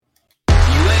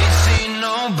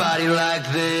nobody like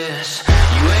this.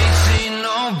 You ain't seen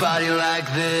nobody like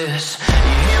this. You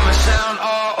hear my sound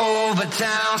all over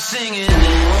town singing.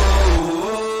 Whoa.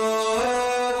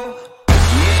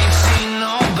 You ain't seen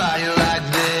nobody like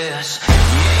this.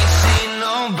 You ain't seen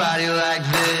nobody like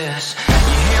this.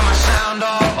 You hear my sound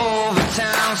all over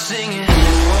town singing.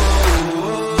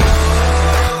 Whoa.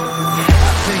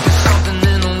 I think there's something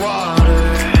in the water.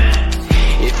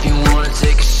 If you wanna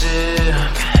take a sip,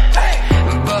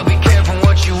 but be careful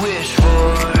what you wish for.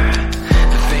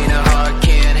 The faint of heart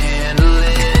can't handle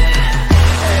it.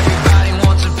 Everybody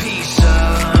wants a piece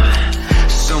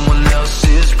of someone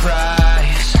else's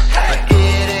prize, but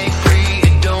it ain't free,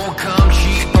 it don't come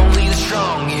cheap. Only the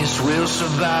strongest will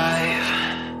survive.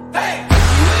 You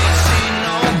ain't seen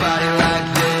nobody like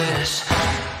this.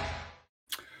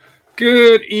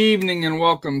 Good evening and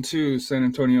welcome to San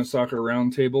Antonio Soccer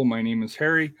Roundtable. My name is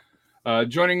Harry.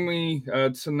 Joining me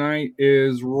tonight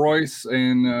is Royce,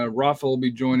 and Rafa will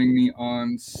be joining me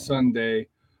on Sunday,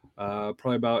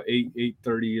 probably about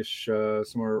 8:30ish,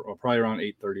 somewhere, or probably around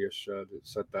 8:30ish, to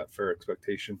set that fair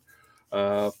expectation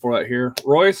for that here.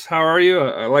 Royce, how are you?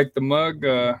 I like the mug.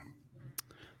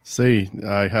 See,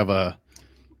 I have a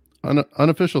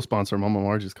unofficial sponsor, Mama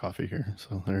Marge's Coffee here.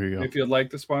 So there you go. If you'd like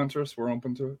to sponsor us, we're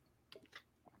open to it.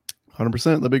 100%.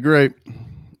 That'd be great.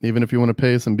 Even if you want to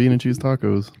pay some bean and cheese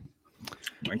tacos,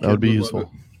 that would be useful.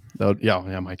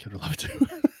 Yeah, my kid would love it too.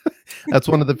 That's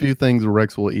one of the few things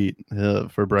Rex will eat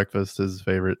for breakfast. His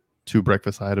favorite two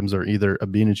breakfast items are either a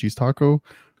bean and cheese taco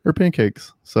or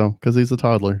pancakes. So, because he's a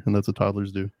toddler, and that's what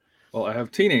toddlers do. Well, I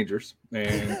have teenagers,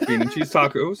 and bean and cheese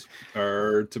tacos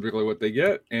are typically what they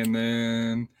get. And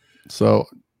then, so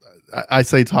I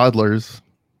say toddlers.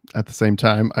 At the same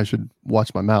time, I should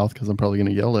watch my mouth because I'm probably going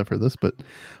to yell at for this. But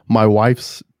my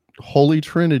wife's holy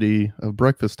trinity of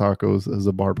breakfast tacos is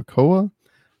a barbacoa,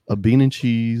 a bean and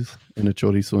cheese, and a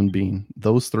chorizo and bean.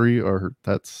 Those three are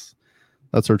that's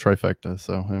her trifecta.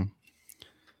 So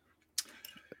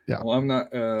yeah. Well, I'm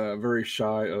not very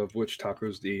shy of which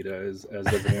tacos to eat, as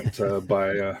evident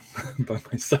by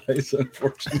my size,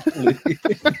 unfortunately.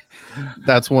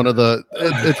 That's one of the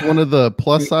it's one of the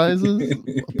plus sides.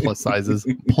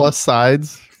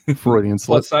 Freudian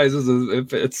slip. Plus sizes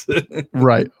if it's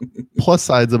right. Plus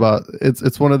sides about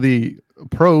it's one of the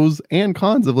pros and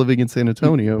cons of living in San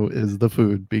Antonio is the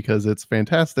food, because it's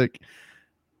fantastic,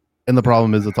 and the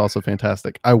problem is it's also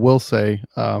fantastic. I will say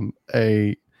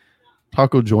a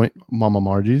taco joint, Mama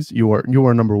Marge's, you are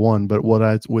number one, but what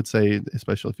I would say,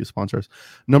 especially if you sponsor us,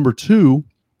 number two,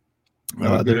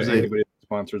 there's anybody that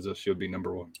sponsors us, you'll be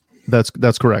number one. That's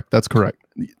correct.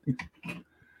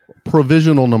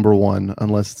 Provisional number one,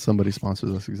 unless somebody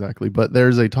sponsors us, exactly. But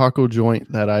there's a taco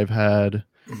joint that I've had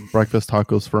breakfast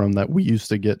tacos from, that we used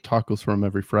to get tacos from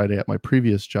every Friday at my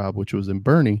previous job, which was in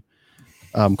Bernie,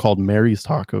 called Mary's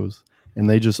Tacos, and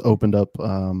they just opened up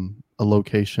a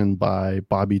location by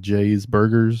Bobby J's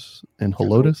Burgers in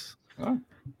Helotes.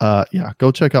 Yeah,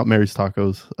 go check out Mary's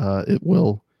Tacos.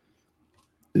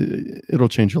 It'll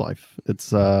change your life.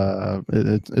 It's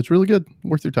really good.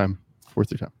 Worth your time.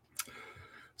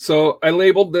 So I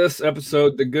labeled this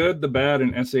episode "The Good, the Bad,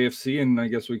 and SAFC," and I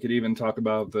guess we could even talk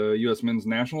about the U.S. men's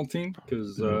national team,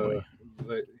 because I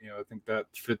think that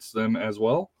fits them as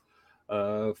well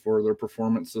for their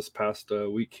performance this past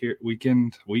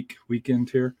weekend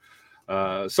here.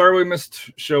 Sorry we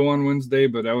missed show on Wednesday,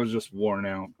 but I was just worn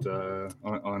out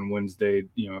on Wednesday,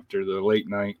 after the late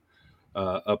night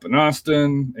up in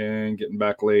Austin and getting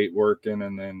back late working,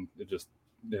 and then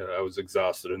I was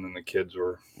exhausted, and then the kids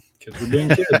were being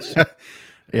kids.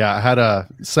 Yeah,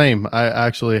 I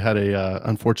actually had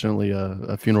unfortunately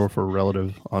a funeral for a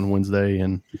relative on Wednesday,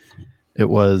 and it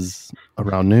was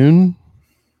around noon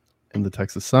in the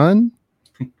Texas sun.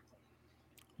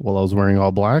 Well, I was wearing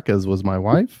all black, as was my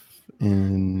wife.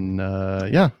 And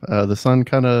the sun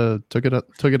kind of took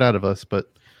it out of us,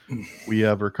 but we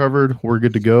have recovered. We're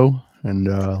good to go, and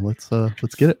let's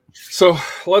get it. So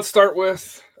let's start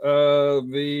with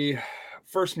the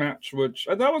first match, which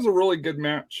I thought was a really good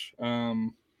match.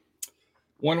 1-1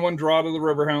 draw to the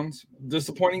Riverhounds.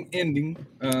 Disappointing ending.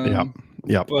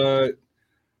 Yeah. But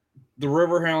the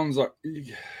Riverhounds,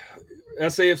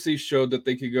 SAFC showed that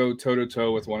they could go toe to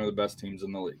toe with one of the best teams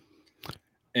in the league.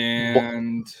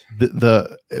 And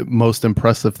the most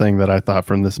impressive thing that I thought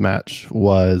from this match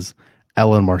was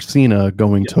Alan Marcina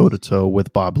going toe to toe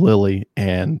with Bob Lilly,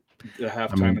 and the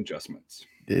halftime adjustments.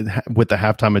 With the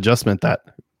halftime adjustment,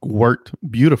 that worked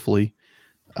beautifully.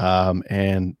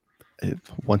 And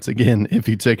once again, if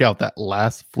you take out that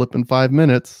last flipping 5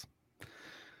 minutes,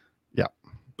 yeah.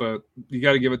 But you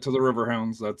got to give it to the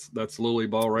Riverhounds. That's Lily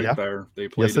ball right there. They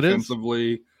play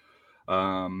defensively.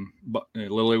 But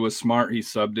Lilly was smart. He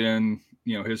subbed in,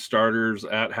 his starters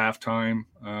at halftime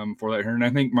for that here. And I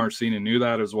think Marcina knew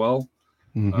that as well.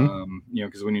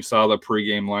 Because when you saw the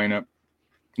pregame lineup,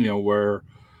 where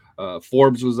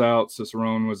Forbes was out,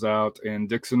 Cicerone was out, and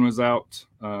Dixon was out,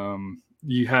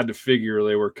 you had to figure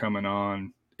they were coming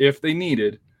on if they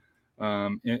needed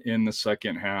in the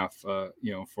second half, for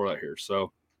that here.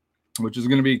 So, which is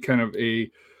going to be kind of a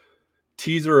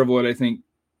teaser of what I think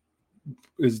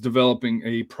is developing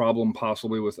a problem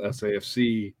possibly with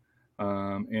SAFC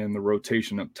and the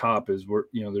rotation up top is where,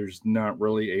 there's not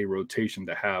really a rotation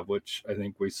to have, which I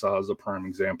think we saw as a prime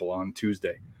example on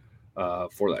Tuesday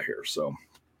for that here. So,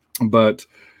 but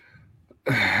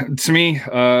to me,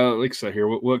 like I said here,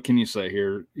 what can you say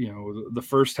here? The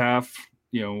first half,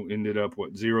 ended up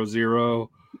 0-0.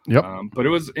 Yep. But it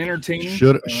was entertaining.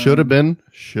 Should have been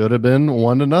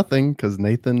 1-0 because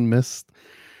Nathan missed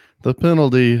the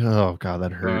penalty. Oh God,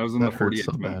 that hurt. That was in that the hurt 40th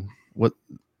so minute. bad. What?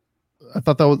 I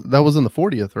thought that was in the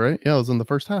 40th, right? Yeah, it was in the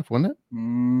first half, wasn't it?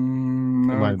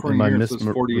 No, am I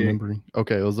misremembering?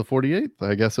 Okay, it was the 48th.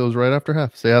 I guess it was right after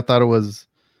half. See, I thought it was.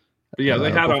 But yeah,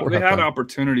 they had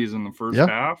opportunities in the first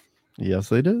half. Yes,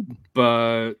 they did.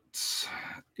 But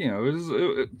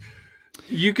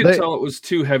you could tell it was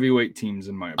two heavyweight teams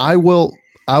in my opinion.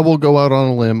 I will go out on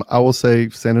a limb. I will say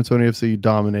San Antonio FC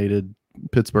dominated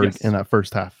Pittsburgh in that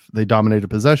first half. They dominated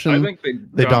possession. I think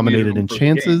they dominated in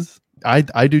chances.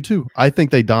 I do too. I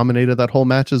think they dominated that whole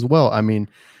match as well. I mean,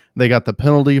 they got the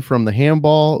penalty from the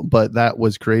handball, but that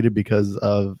was created because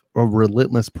of a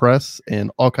relentless press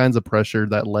and all kinds of pressure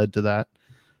that led to that.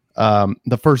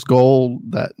 The first goal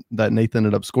that Nathan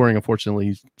ended up scoring,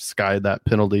 unfortunately, skied that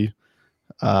penalty.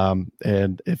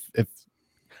 And if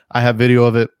I have video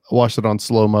of it, I watched it on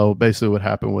slow-mo. Basically what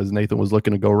happened was Nathan was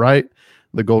looking to go right.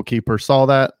 The goalkeeper saw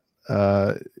that.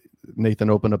 Nathan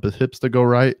opened up his hips to go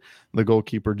right. The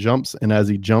goalkeeper jumps, and as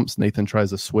he jumps, Nathan tries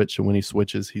to switch, and when he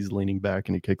switches, he's leaning back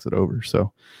and he kicks it over.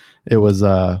 So it was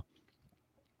there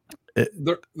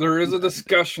is a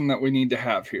discussion that we need to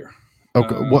have here.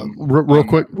 Okay, real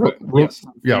quick,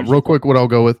 real quick, what I'll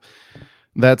go with,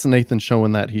 that's Nathan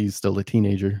showing that he's still a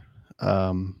teenager.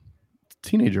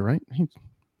 Teenager, right?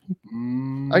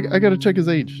 I got to check his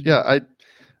age. Yeah,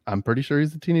 I'm pretty sure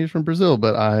he's a teenager from Brazil,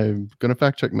 but I'm gonna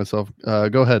fact check myself.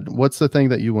 Go ahead. What's the thing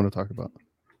that you want to talk about?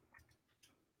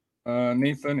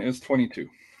 Nathan is 22.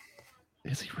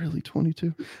 Is he really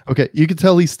 22? Okay, you can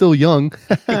tell he's still young.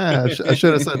 I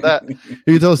should have said that. You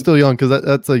can tell he's still young because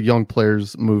that's a young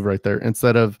player's move right there.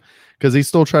 Instead of because he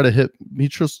still try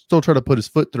to put his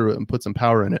foot through it and put some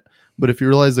power in it. But if you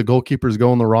realize the goalkeeper's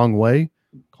going the wrong way,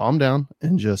 calm down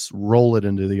and just roll it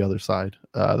into the other side.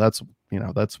 That's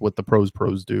what the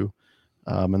pros do,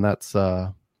 and that's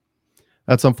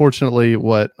unfortunately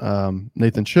what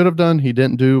Nathan should have done. He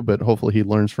didn't do, but hopefully he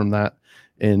learns from that.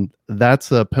 And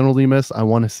that's a penalty miss I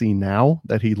want to see now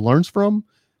that he learns from,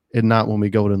 and not when we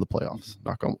go into the playoffs.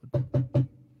 Knock on wood.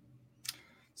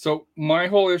 So my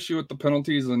whole issue with the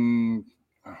penalties, and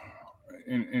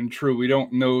true, we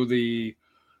don't know the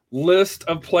list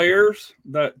of players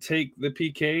that take the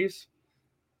PKs,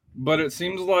 but it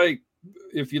seems like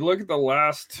if you look at the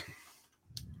last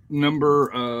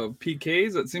number of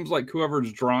PKs, it seems like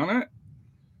whoever's drawn it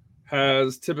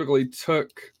has typically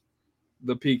took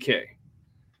the PK.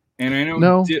 And I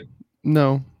know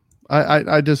no,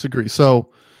 I disagree.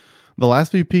 So the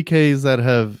last few PKs that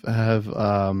have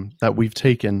that we've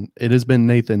taken, it has been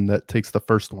Nathan that takes the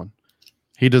first one.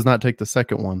 He does not take the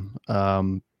second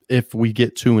one. If we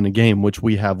get two in a game, which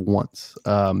we have once,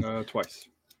 twice.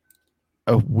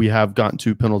 We have gotten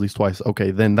two penalties twice.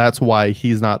 Okay, then that's why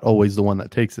he's not always the one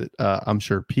that takes it. I'm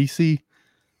sure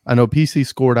I know PC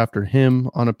scored after him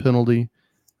on a penalty.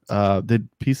 Did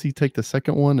PC take the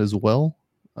second one as well?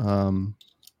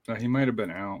 He might have been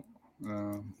out.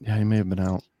 Yeah, he may have been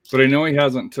out. But I know he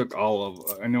hasn't took all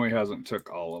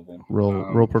of them.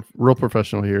 Real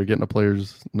professional here, getting a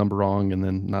player's number wrong and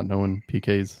then not knowing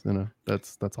PKs.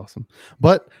 That's awesome.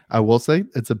 But I will say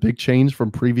it's a big change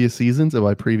from previous seasons. And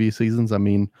by previous seasons, I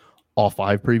mean all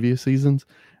 5 previous seasons,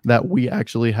 that we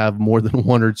actually have more than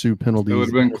 1 or 2 penalties. It would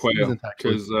have been Quayle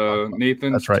because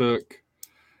Nathan's took.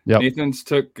 Yep. Nathan's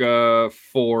took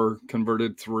 4,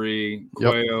 converted 3.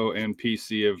 Quayo and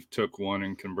PC have took 1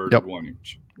 and converted 1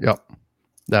 each. Yep.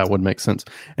 That would make sense.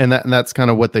 And that's kind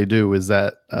of what they do is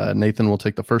that Nathan will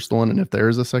take the first one, and if there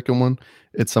is a second one,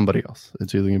 it's somebody else.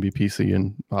 It's either going to be PC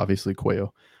and obviously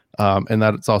Quayo. And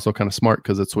that's also kind of smart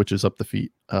because it switches up the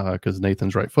feet because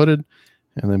Nathan's right-footed,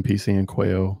 and then PC and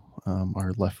Quayo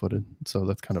are left-footed. So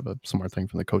that's kind of a smart thing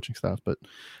from the coaching staff. But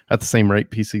at the same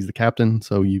rate, PC's the captain,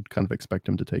 so you'd kind of expect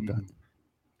him to take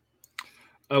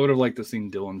I would have liked to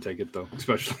seen Dylan take it though,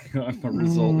 especially on the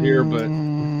result here. But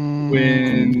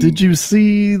when did you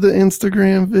see the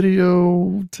Instagram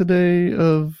video today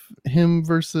of him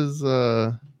versus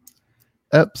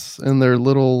Epps and their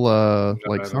little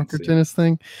like soccer tennis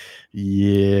thing?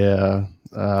 Yeah.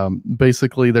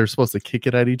 Basically they're supposed to kick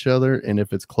it at each other, and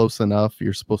if it's close enough,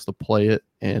 you're supposed to play it,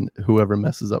 and whoever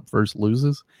messes up first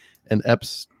loses. And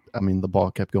Epps, I mean, the ball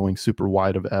kept going super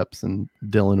wide of Epps, and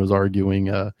Dylan was arguing,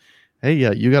 hey,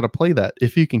 yeah, you got to play that.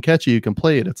 If you can catch it, you can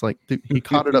play it. It's like, dude, he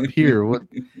caught it up here. What?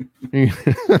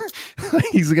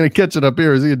 He's going to catch it up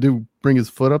here. Is he going to bring his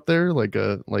foot up there like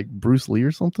Bruce Lee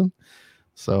or something?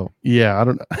 So, yeah, I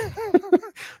don't know.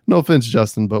 No offense,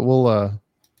 Justin, but we'll, I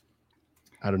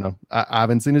don't know. I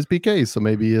haven't seen his PK, so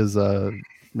maybe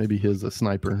he's a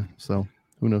sniper. So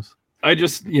who knows? I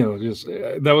just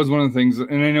that was one of the things,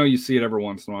 and I know you see it every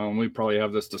once in a while, and we probably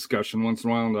have this discussion once in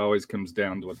a while, and it always comes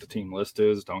down to what the team list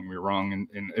is. Don't get me wrong,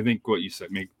 and I think what you said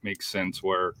makes sense.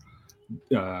 Where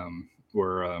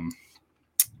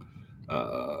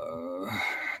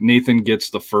Nathan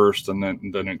gets the first, and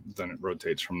then it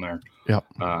rotates from there. Yeah.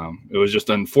 It was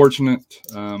just unfortunate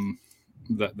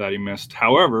that he missed.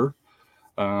 However,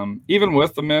 even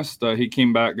with the miss, he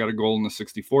came back, got a goal in the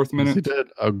 64th minute. Yes, he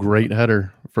did a great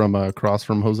header from across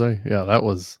from Jose. Yeah, that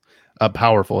was a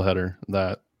powerful header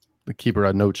that the keeper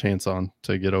had no chance on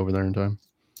to get over there in time.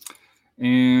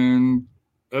 And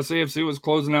SAFC was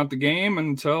closing out the game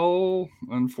until,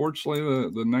 unfortunately,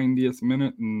 the 90th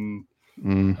minute, and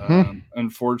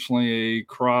unfortunately a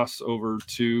cross over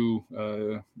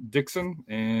to Dixon,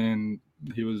 and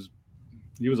he was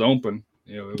open.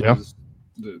 It was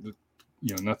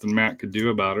nothing Matt could do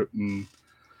about it, and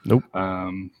nope.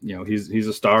 He's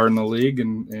a star in the league,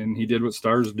 and he did what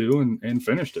stars do and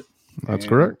finished it. That's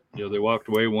correct. They walked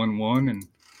away 1-1, and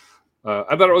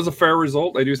I thought it was a fair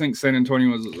result. I do think San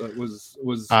Antonio was.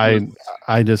 I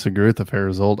disagree with the fair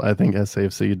result. I think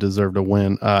SAFC deserved a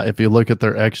win. If you look at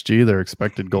their XG, their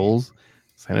expected goals,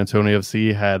 San Antonio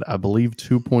FC had, I believe,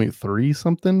 2.3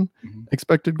 something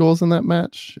expected goals in that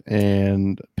match,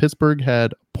 and Pittsburgh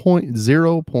had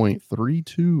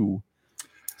 0.32.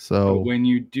 So when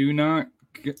you do not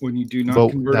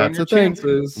convert on your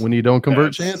chances, when you don't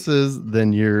convert chances,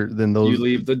 then you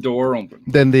leave the door open.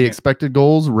 Then the expected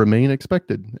goals remain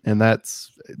expected, and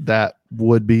that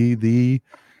would be the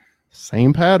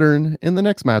same pattern in the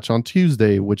next match on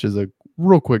Tuesday, which is a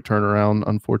real quick turnaround,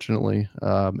 unfortunately.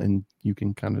 And you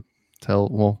can kind of tell,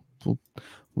 well,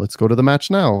 let's go to the match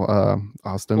now.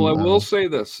 Austin. Well, I will say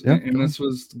this, and this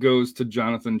goes to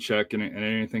Jonathan Check, and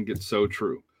I think it's so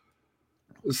true.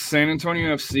 San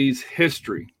Antonio FC's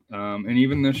history, and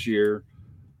even this year,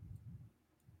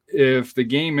 if the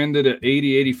game ended at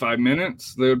 85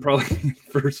 minutes, they would probably be in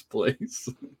first place.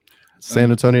 San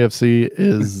Antonio FC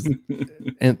is...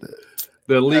 and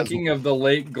the leaking of the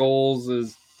late goals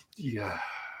is... Yeah.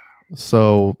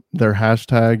 So their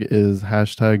hashtag is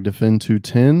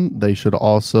 #defend210. They should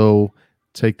also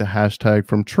take the hashtag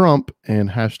from Trump and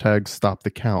hashtag stop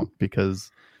the count, because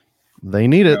they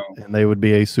need it, and they would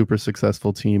be a super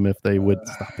successful team if they would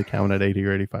stop the count at 80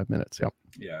 or 85 minutes. Yep.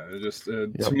 Yeah. It just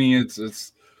to me,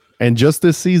 it's. And just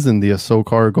this season, the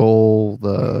Asokar goal,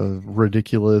 the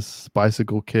ridiculous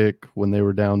bicycle kick when they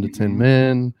were down to 10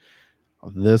 men,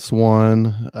 this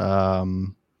one.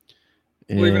 Well,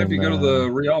 even if you go to the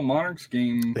Real Monarchs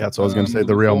game. Yeah, that's what I was going to say.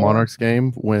 The Real Monarchs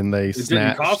game when they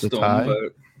snatched the tie.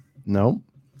 No.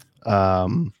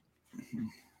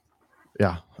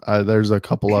 Yeah, there's a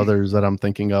couple others that I'm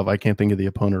thinking of. I can't think of the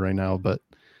opponent right now, but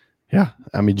yeah,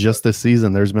 I mean, just this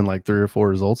season, there's been like 3 or 4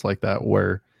 results like that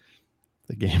where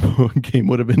the game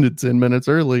would have ended 10 minutes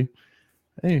early.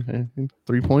 Hey,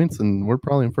 3 points, and we're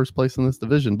probably in first place in this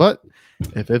division. But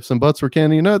if ifs and buts were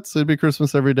candy nuts, it'd be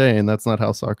Christmas every day, and that's not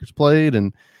how soccer's played.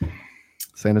 And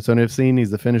San Antonio FC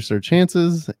needs to finish their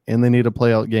chances, and they need to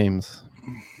play out games.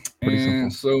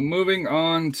 And so moving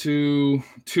on to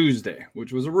Tuesday,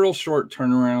 which was a real short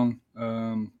turnaround,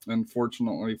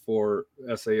 unfortunately for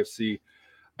SAFC.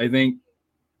 I think,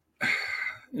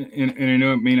 and I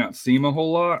know it may not seem a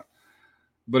whole lot,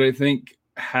 but I think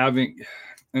having...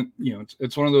 And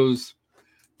it's one of those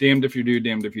damned if you do,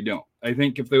 damned if you don't. I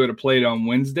think if they would have played on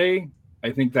Wednesday,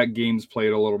 I think that game's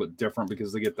played a little bit different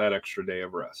because they get that extra day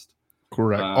of rest.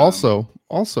 Correct. Also,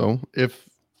 if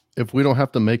we don't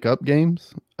have to make up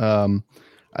games,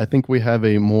 I think we have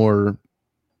a more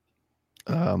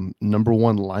number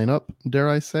one lineup, dare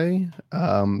I say.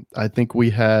 I think we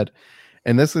had,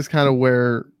 and this is kind of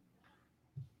where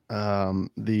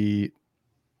the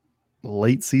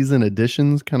late season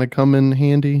additions kind of come in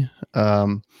handy.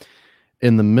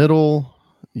 In the middle,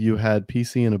 you had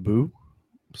PC and Abu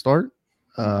start.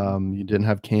 You didn't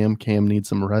have Cam. Cam needs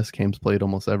some rest. Cam's played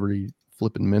almost every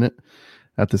flipping minute.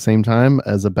 At the same time,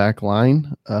 as a back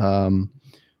line,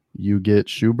 you get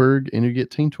Schuberg and you get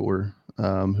Tintor,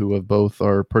 who have both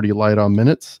are pretty light on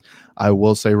minutes. I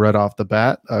will say right off the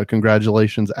bat,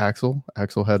 congratulations, Axel.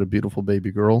 Axel had a beautiful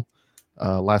baby girl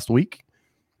last week.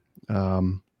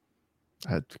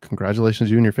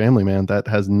 Congratulations, you and your family, man. That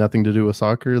has nothing to do with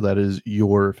soccer. That is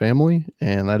your family,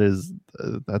 and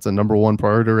that's a number one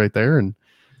priority right there. And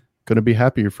couldn't be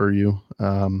happier for you.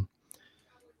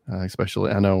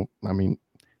 Especially,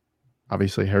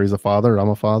 obviously Harry's a father, I'm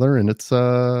a father, and it's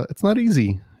not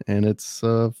easy, and it's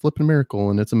a flipping miracle,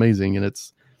 and it's amazing, and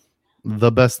it's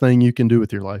the best thing you can do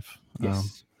with your life.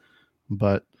 Yes.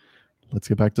 But let's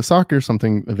get back to soccer,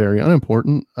 something very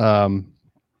unimportant.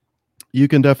 You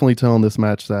can definitely tell in this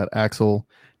match that Axel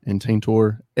and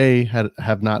Tintor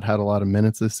have not had a lot of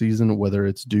minutes this season, whether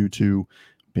it's due to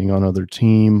being on other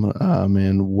team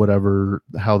and whatever,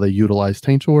 how they utilize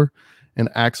Tintor, and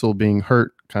Axel being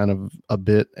hurt kind of a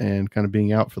bit and kind of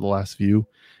being out for the last few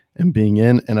and being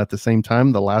in. And at the same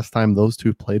time, the last time those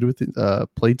two played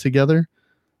together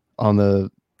on the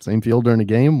same field during a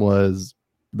game was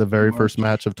the very first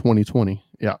match of 2020.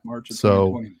 Yeah. March of So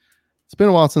 2020. It's been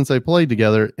a while since they played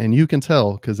together, and you can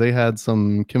tell because they had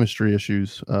some chemistry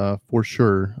issues for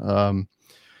sure.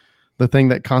 The thing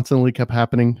that constantly kept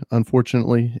happening,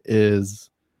 unfortunately, is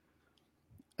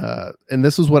and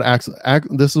this is what Axel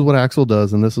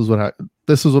does, and this is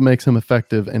what makes him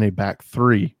effective in a back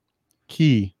three,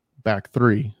 key back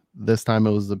three. This time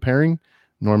it was the pairing.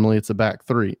 Normally it's a back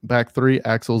three. Back three,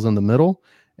 Axel's in the middle,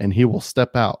 and he will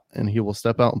step out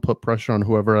and put pressure on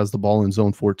whoever has the ball in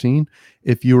zone 14.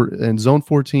 If you're in zone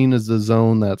 14 is the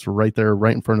zone that's right there,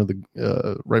 right in front of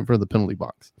the penalty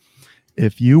box.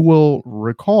 If you will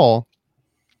recall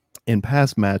in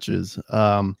past matches,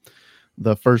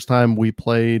 the first time we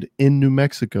played in New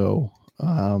Mexico,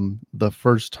 the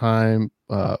first time,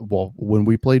 when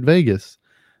we played Vegas,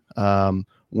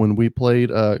 when we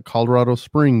played Colorado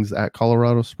Springs, a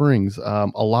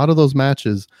lot of those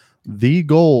matches, the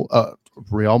goal,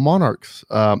 Real Monarchs,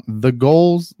 the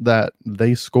goals that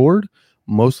they scored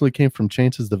mostly came from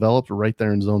chances developed right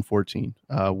there in zone 14.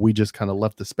 We just kind of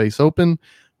left the space open.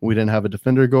 We didn't have a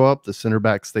defender go up. The center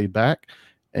back stayed back,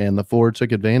 and the forward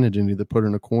took advantage and either put it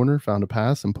in a corner, found a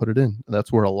pass, and put it in.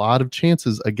 That's where a lot of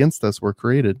chances against us were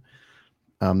created.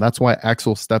 That's why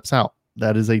Axel steps out.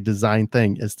 That is a design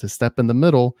thing, is to step in the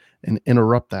middle and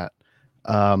interrupt that.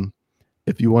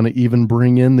 If you want to even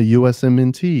bring in the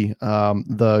USMNT,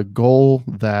 the goal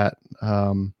that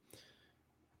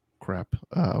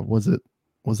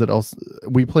was it also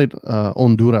we played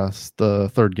Honduras the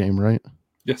third game, right?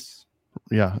 Yes.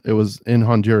 Yeah, it was in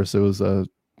Honduras. It was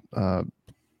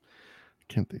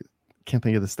can't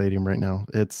think of the stadium right now.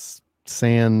 It's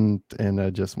sand, and I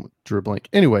just drew a blank.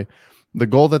 Anyway, the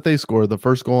goal that they scored, the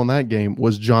first goal in that game,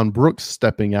 was John Brooks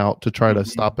stepping out to try to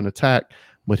stop an attack,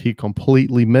 but he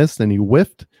completely missed and he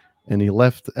whiffed and he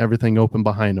left everything open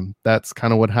behind him. That's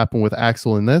kind of what happened with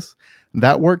Axel in this.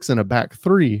 That works in a back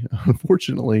three.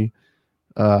 Unfortunately,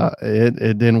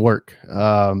 it didn't work.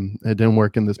 It didn't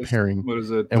work in this pairing. What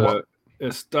is it?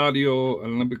 Estadio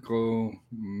Olímpico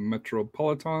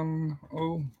Metropolitan.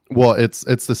 Oh, well, it's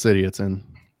the city it's in.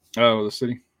 Oh, the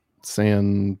city.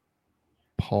 San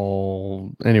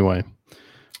Paul. Anyway,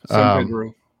 San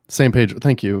Pedro. San Pedro.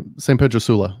 Thank you. San Pedro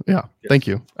Sula. Yeah. Yes. Thank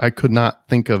you. I could not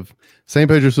think of San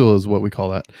Pedro Sula is what we call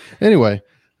that. Anyway,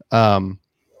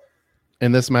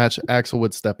 in this match, Axel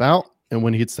would step out, and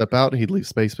when he'd step out, he'd leave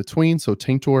space between. So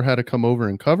Tintor had to come over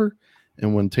and cover.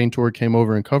 And when Tintor came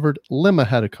over and covered, Lima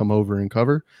had to come over and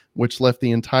cover, which left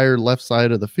the entire left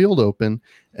side of the field open.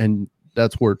 And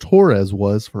that's where Torres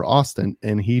was for Austin.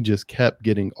 And he just kept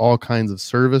getting all kinds of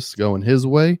service going his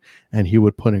way. And he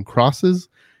would put in crosses,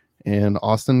 and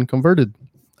Austin converted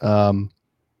a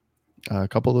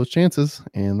couple of those chances.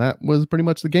 And that was pretty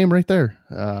much the game right there.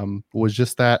 Was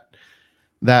just that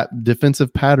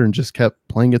defensive pattern just kept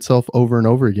playing itself over and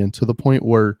over again, to the point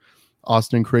where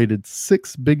Austin created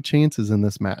 6 big chances in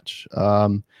this match.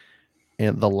 And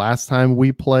the last time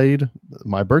we played,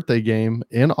 my birthday game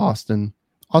in Austin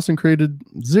created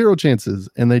 0 chances,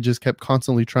 and they just kept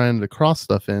constantly trying to cross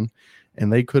stuff in,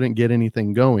 and they couldn't get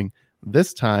anything going.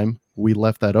 This time we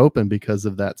left that open because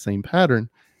of that same pattern.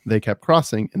 They kept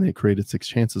crossing, and they created 6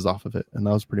 chances off of it. And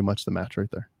that was pretty much the match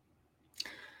right there.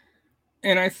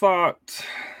 And I thought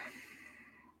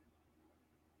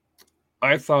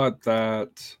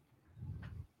that,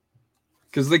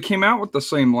 because they came out with the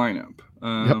same lineup.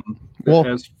 Yep.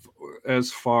 Well,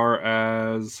 as far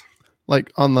as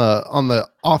Like on the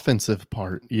offensive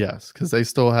part, yes, because they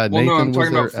still had Well, Nathan. no, I'm was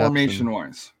talking there, about formation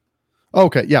wise.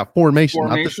 Okay, yeah, formation. Not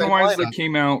the Formation same wise, lineup. they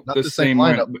came out Not the same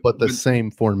lineup, but the but same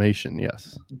formation.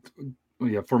 Yes.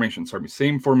 yeah, formation. Sorry,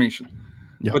 same formation.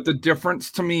 Yeah. But the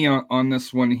difference to me on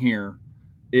this one here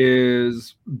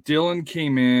is Dylan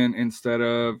came in instead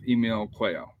of Emil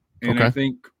Cuello, and Okay. I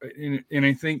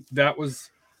think that was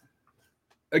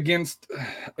against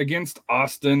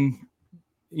Austin.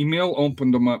 Emil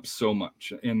opened them up so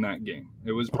much in that game.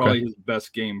 It was probably his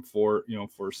best game for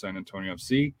San Antonio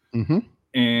FC. Mm-hmm.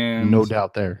 And no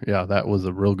doubt there. Yeah, that was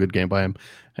a real good game by him,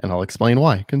 and I'll explain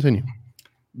why. Continue.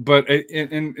 But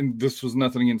and this was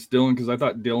nothing against Dylan, because I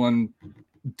thought Dylan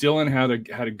had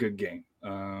a good game.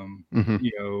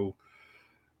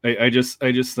 I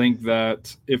just think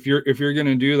that if you're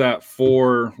gonna do that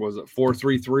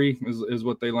 4-3-3 is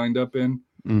what they lined up in.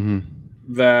 Mm-hmm.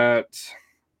 That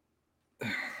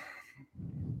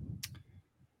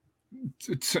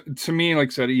to me, like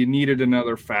I said, you needed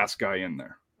another fast guy in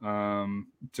there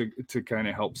to kind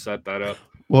of help set that up.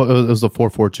 Well, it was the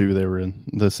 4-4-2 they were in.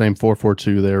 The same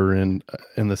 4-4-2 they were in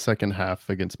the second half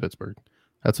against Pittsburgh.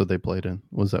 That's what they played in,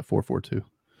 was that 4-4-2.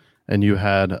 And you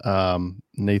had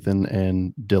Nathan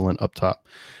and Dylan up top.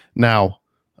 Now,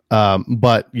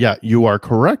 but yeah, you are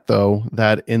correct though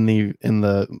that in the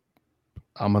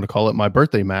I'm going to call it my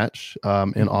birthday match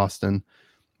in Austin,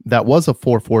 that was a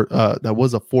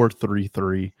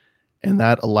 4-3-3, and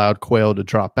that allowed Cuello to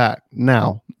drop back.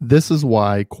 Now, this is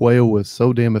why Cuello was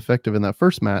so damn effective in that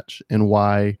first match, and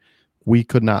why we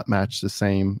could not match the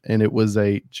same. And it was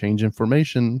a change in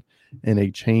formation and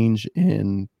a change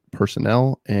in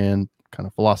personnel and kind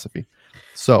of philosophy.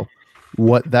 So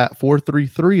what that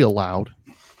 4-3-3 allowed,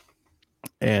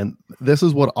 and this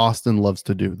is what Austin loves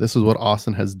to do. This is what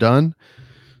Austin has done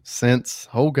since,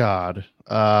 They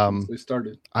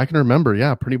started. I can remember,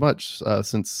 yeah, pretty much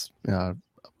since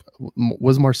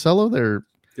was Marcelo there?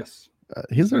 Yes.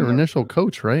 He's their initial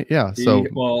coach, right? Yeah.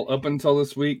 Well, up until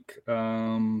this week, he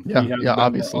has been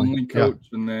obviously the only coach,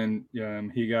 and then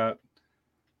he got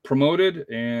promoted,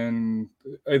 and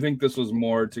I think this was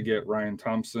more to get Ryan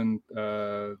Thompson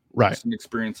some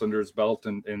experience under his belt,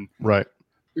 and right.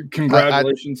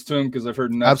 Congratulations to him, because I've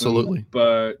heard nothing absolutely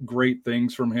but great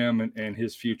things from him, and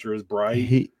his future is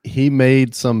bright. He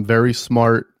made some very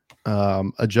smart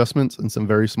adjustments and some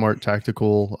very smart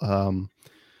tactical.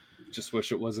 Just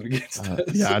wish it wasn't against us.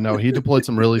 Yeah, I know he deployed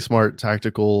some really smart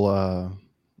tactical.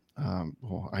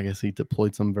 Well, I guess he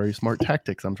deployed some very smart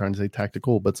tactics. I'm trying to say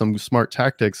tactical, but some smart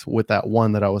tactics with that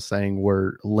one that I was saying,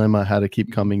 where Lema had to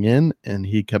keep coming in and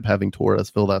he kept having Torres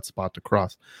fill that spot to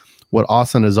cross. What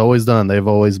Austin has always done, they've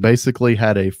always basically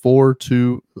had a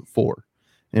 4-2-4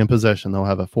 in possession. They'll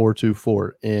have a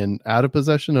 4-2-4, and out of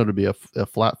possession, it'll be a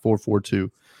flat 4-4-2.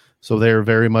 So they're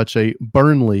very much a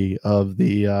Burnley of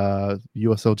the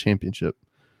USL Championship.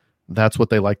 That's what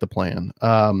they like to plan.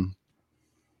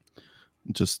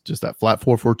 Just that flat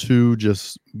 4-4-2,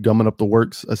 just gumming up the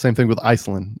works. Same thing with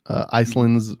Iceland.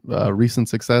 Iceland's recent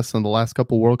success in the last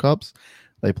couple World Cups,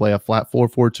 they play a flat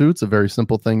 4-4-2. It's a very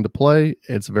simple thing to play.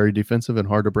 It's very defensive and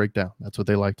hard to break down. That's what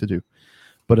they like to do.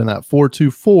 But in that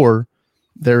 4-2-4,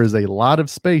 there is a lot of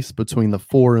space between the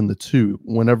 4 and the 2.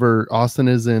 Whenever Austin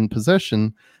is in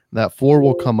possession, that 4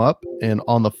 will come up, and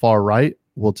on the far right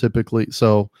will typically,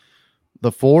 so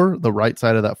the 4, the right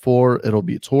side of that 4, it'll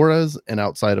be Torres, and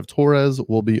outside of Torres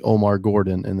will be Omar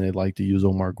Gordon, and they like to use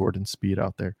Omar Gordon's speed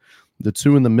out there. The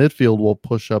 2 in the midfield will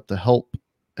push up to help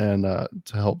and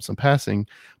to help some passing,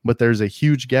 but there's a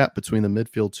huge gap between the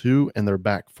midfield 2 and their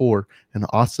back 4, and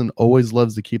Austin always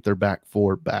loves to keep their back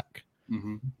 4 back.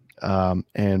 Mm-hmm.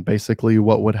 And basically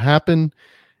what would happen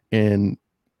in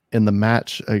the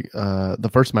match, the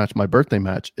first match, my birthday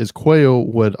match, is Cuello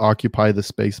would occupy the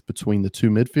space between the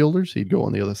 2 midfielders. He'd go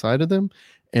on the other side of them,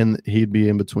 and he'd be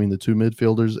in between the 2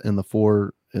 midfielders and the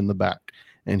 4 in the back.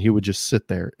 And he would just sit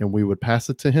there, and we would pass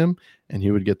it to him, and he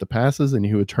would get the passes, and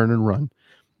he would turn and run.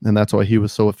 And that's why he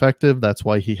was so effective. That's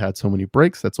why he had so many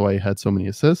breaks. That's why he had so many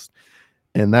assists.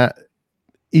 And that,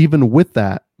 even with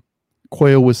that,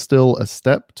 Cuello was still a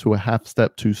step to a half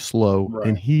step too slow, right.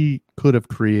 And he could have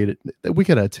created, we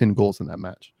could have had 10 goals in that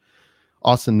match.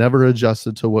 Austin never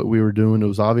adjusted to what we were doing. It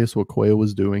was obvious what Cuello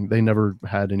was doing. They never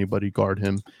had anybody guard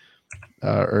him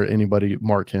or anybody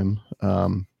mark him.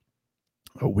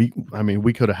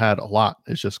 We could have had a lot.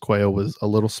 It's just Cuello was a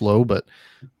little slow, but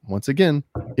once again,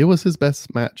 it was his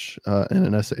best match in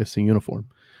an SAFC uniform.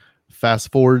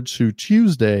 Fast forward to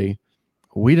Tuesday,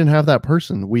 we didn't have that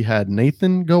person. We had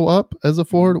Nathan go up as a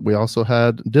forward. We also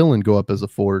had Dylan go up as a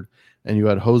forward, and you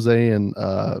had Jose and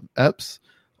Epps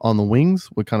on the wings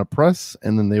would kind of press,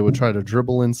 and then they would try to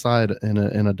dribble inside in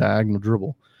a diagonal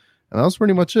dribble. And that was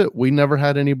pretty much it. We never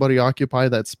had anybody occupy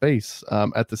that space.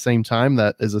 At the same time,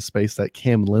 that is a space that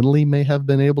Cam Lindley may have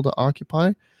been able to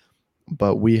occupy.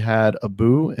 But we had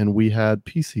Abu and we had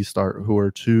PC start, who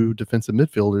are two defensive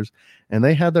midfielders, and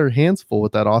they had their hands full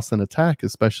with that Austin attack,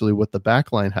 especially with the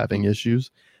back line having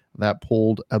issues. That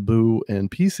pulled Abu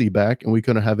and PC back, and we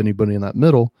couldn't have anybody in that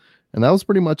middle. And that was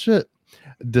pretty much it.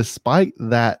 Despite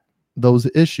those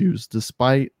issues,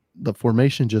 despite the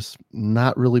formation just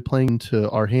not really playing to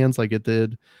our hands like it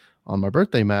did on my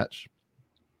birthday match,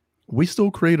 we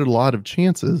still created a lot of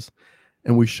chances,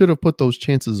 and we should have put those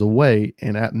chances away.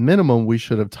 And at minimum, we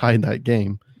should have tied that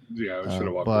game. Yeah, we should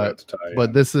have walked away to tie.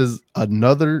 But this is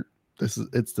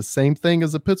it's the same thing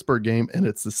as a Pittsburgh game, and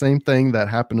it's the same thing that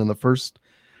happened in the first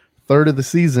third of the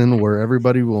season where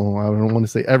everybody, well, I don't want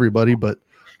to say everybody, but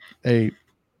a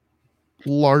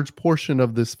large portion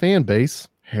of this fan base,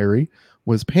 Harry,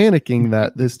 was panicking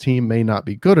that this team may not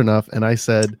be good enough. And I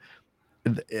said,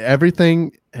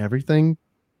 everything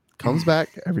comes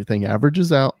back, everything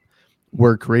averages out.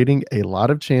 We're creating a lot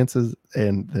of chances,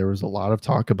 and there was a lot of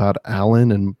talk about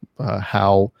Allen and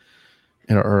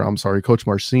Coach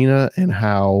Marcina, and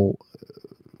how,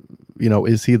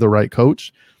 is he the right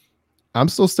coach? I'm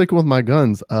still sticking with my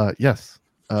guns. Yes.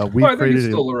 I think he's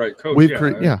still the right coach.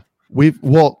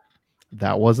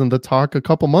 That wasn't the talk a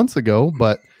couple months ago,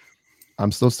 but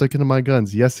I'm still sticking to my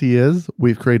guns. Yes, he is.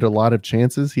 We've created a lot of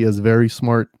chances. He has very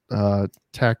smart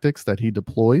tactics that he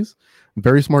deploys,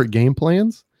 very smart game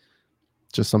plans.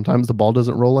 Just sometimes the ball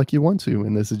doesn't roll like you want to.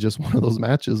 And this is just one of those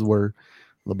matches where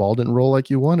the ball didn't roll like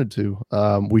you wanted to.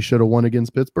 We should have won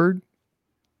against Pittsburgh.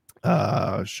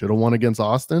 Should have won against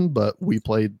Austin, but we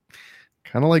played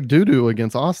kind of like doo-doo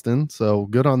against Austin. So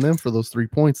good on them for those 3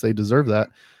 points. They deserve that.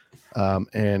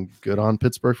 And good on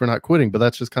Pittsburgh for not quitting. But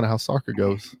that's just kind of how soccer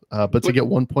goes. But to get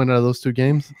 1 point out of those two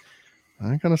games,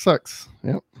 that kind of sucks.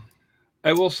 Yep.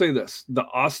 I will say this. The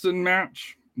Austin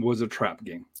match was a trap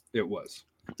game. It was.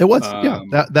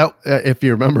 That if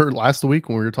you remember last week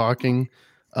when we were talking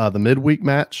the midweek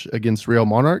match against Real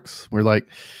Monarchs, we're like,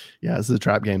 yeah, this is a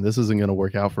trap game. This isn't going to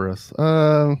work out for us.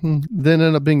 Then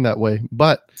ended up being that way.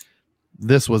 But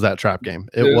this was that trap game.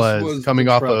 It was coming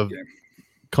off of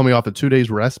 2 days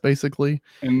rest, basically.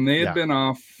 And they had been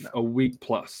off a week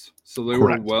plus. So they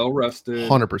were well rested.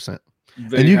 100%.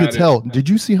 And you could tell. Did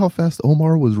you see how fast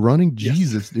Omar was running? Yes.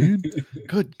 Jesus, dude.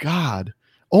 Good God.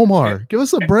 Omar, give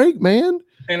us a break, man.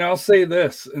 And I'll say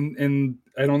this, and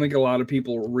I don't think a lot of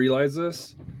people realize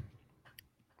this.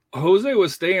 Jose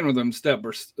was staying with him step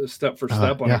for step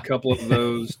on a couple of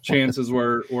those chances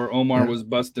where Omar was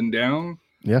busting down.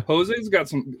 Yeah, Jose's got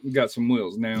some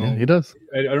wheels now. Yeah, he does.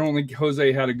 I don't think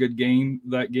Jose had a good game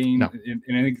that game, no.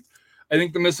 And I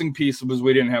think the missing piece was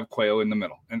we didn't have Cuello in the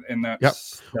middle, and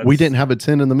that's we didn't have a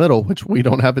 10 in the middle, which we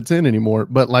don't have a 10 anymore.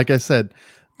 But like I said,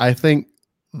 I think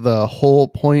the whole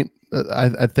point.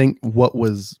 I think what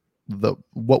was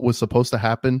supposed to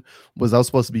happen was I was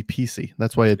supposed to be PC.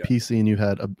 That's why I had PC and you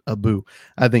had Abu.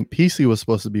 I think PC was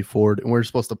supposed to be forward, and we're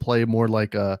supposed to play more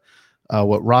like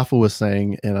what Rafa was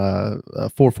saying in a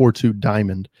 4-4-2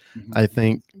 diamond. Mm-hmm. I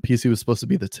think PC was supposed to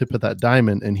be the tip of that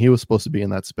diamond, and he was supposed to be in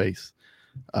that space.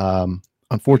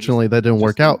 Unfortunately, that didn't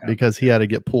work out because he had to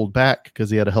get pulled back because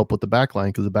he had to help with the back line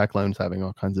because the back line was having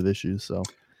all kinds of issues. So.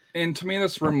 And to me,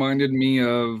 this reminded me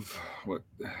of what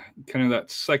kind of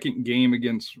that second game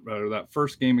that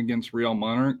first game against Real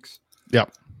Monarchs. Yeah.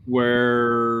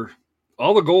 Where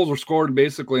all the goals were scored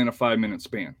basically in a 5-minute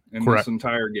span in this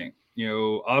entire game.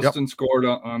 Austin scored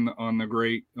on the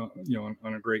great,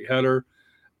 on a great header.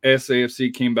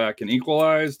 SAFC came back and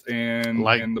equalized, and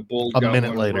the Bulls got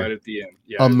one right at the end.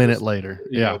 Yeah, a minute later.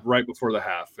 Yeah. Right before the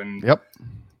half. And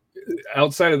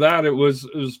outside of that, it was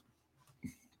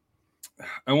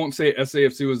I won't say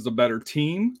SAFC was the better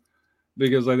team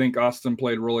because I think Austin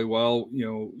played really well,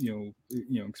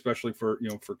 especially for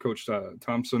Coach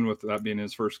Thompson, with that being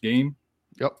his first game.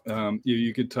 Yep.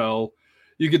 You could tell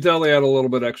they had a little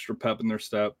bit extra pep in their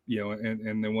step,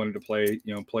 and they wanted to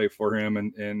play for him.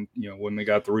 And when they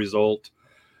got the result,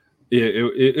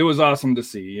 it was awesome to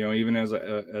see, even as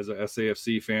a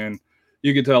SAFC fan,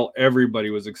 you could tell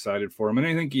everybody was excited for him. And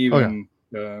I think even,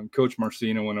 Coach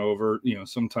Marcina went over,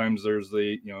 sometimes there's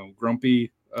the,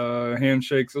 grumpy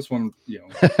handshakes. This one,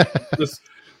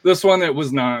 this one, it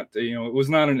was not, it was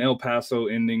not an El Paso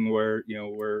ending where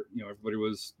everybody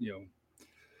was,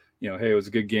 hey, it was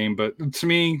a good game. But to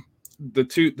me,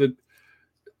 I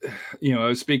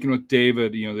was speaking with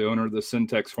David, the owner of the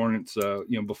Syntex Hornets,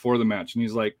 before the match, and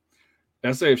he's like,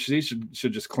 SAFC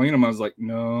should just clean them. I was like,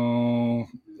 no,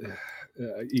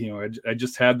 I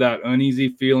just had that uneasy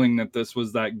feeling that this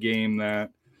was that game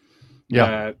that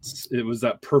it was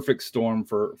that perfect storm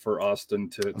for Austin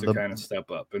to kind of step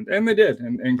up, and they did,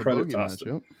 and credit to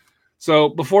Austin. Match, yep. So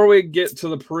before we get to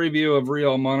the preview of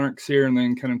Real Monarchs here, and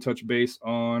then kind of touch base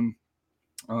on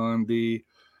the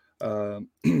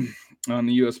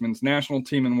U.S. men's national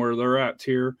team and where they're at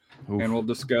here, and we'll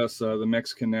discuss the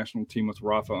Mexican national team with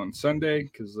Rafa on Sunday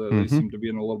because they seem to be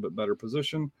in a little bit better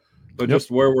position. But just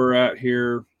where we're at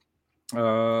here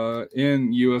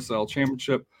in USL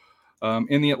Championship.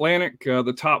 In the Atlantic,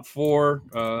 the top four,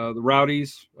 the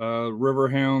Rowdies,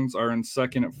 Riverhounds are in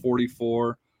second at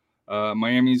 44.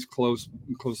 Miami's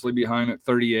closely behind at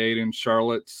 38, and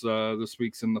Charlotte's this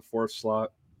week's in the fourth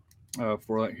slot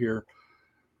for that here.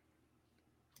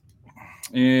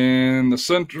 In the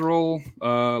Central,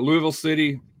 Louisville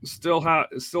City still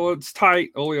it's tight,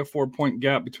 only a 4-point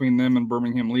gap between them and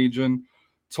Birmingham Legion.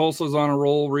 Tulsa's on a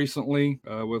roll recently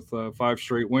with 5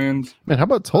 straight wins. Man, how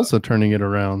about Tulsa turning it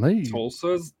around?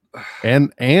 Tulsa's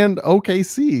and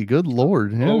OKC. Good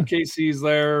Lord. Yeah. OKC's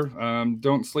there.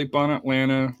 Don't sleep on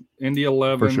Atlanta. Indy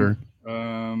 11. For sure.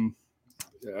 I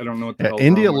don't know what the hell.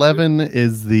 Indy 11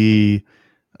 is the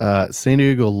San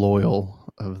Diego Loyal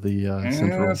of the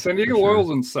Central. San Diego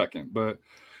Loyal's in second, but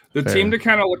the team to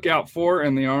kind of look out for,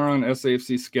 and they are on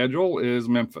SAFC schedule, is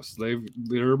Memphis.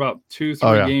 They're about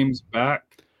 2-3 games back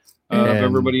of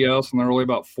everybody else, and they're only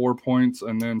about 4 points,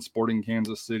 and then Sporting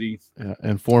Kansas City. Yeah,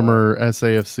 and former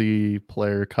SAFC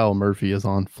player Kyle Murphy is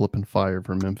on flipping fire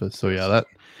for Memphis. So yeah,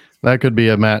 that could be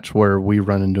a match where we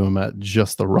run into him at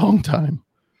just the wrong time.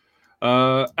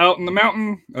 Out in the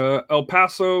mountain, El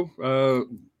Paso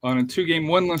on a 2-game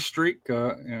winless streak.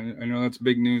 And I know that's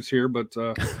big news here, but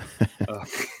they've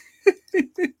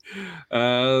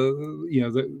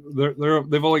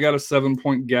only got a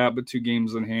 7-point gap, but 2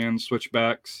 games in hand.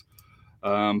 Switchbacks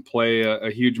play a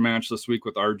huge match this week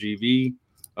with RGV.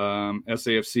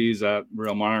 SAFC's at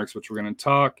Real Monarchs, which we're going to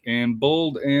talk, and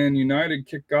Bold and United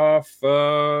kick off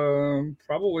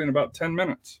probably in about 10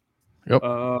 minutes. Yep.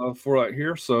 For that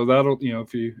here, so that'll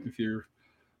if you're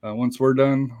once we're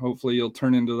done, hopefully you'll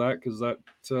turn into that because that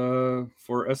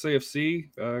for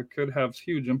SAFC could have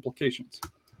huge implications.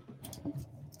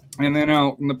 And then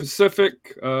out in the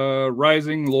Pacific,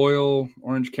 Rising, Loyal,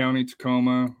 Orange County,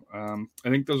 Tacoma. I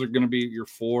think those are going to be your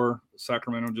 4.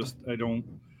 Sacramento,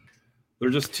 they're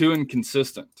just too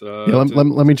inconsistent.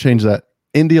 Let me change that.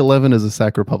 Indy 11 is the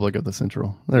Sac Republic of the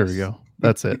Central. There we go.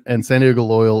 That's it. And San Diego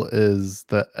Loyal is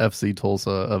the FC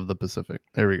Tulsa of the Pacific.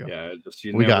 There we go. Yeah,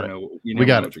 we got it. We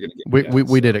got it.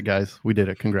 We did it, guys. We did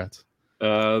it. Congrats.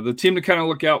 The team to kind of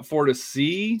look out for to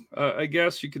see, I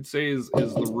guess you could say, is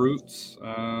the Roots.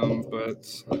 But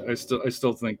I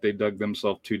still think they dug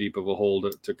themselves too deep of a hole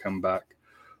to come back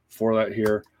for that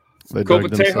here. They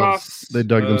dug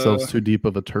themselves too deep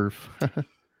of a turf.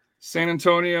 San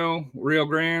Antonio, Rio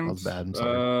Grande. That was bad. I'm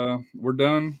sorry. We're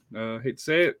done. Hate to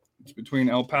say it. It's between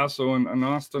El Paso and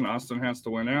Austin. Austin has to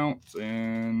win out,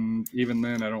 and even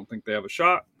then, I don't think they have a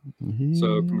shot.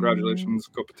 So congratulations,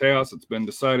 Copa Tejas. It's been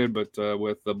decided, but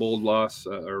with the Bold loss,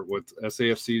 or with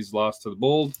SAFC's loss to the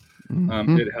Bold,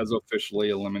 it has officially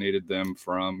eliminated them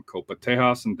from Copa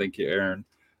Tejas. And thank you, Aaron,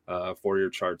 for your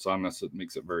charts on this. It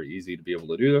makes it very easy to be able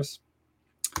to do this.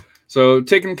 So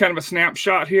taking kind of a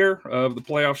snapshot here of the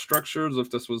playoff structures,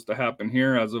 if this was to happen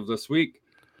here as of this week.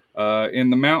 In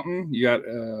the mountain, you got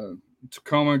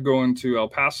Tacoma going to El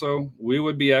Paso. We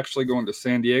would be actually going to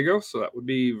San Diego, so that would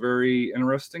be very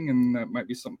interesting, and that might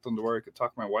be something to where I could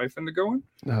talk my wife into going.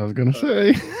 I was going to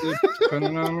say.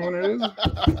 Depending on what it is.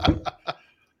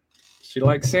 She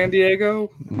likes San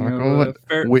Diego.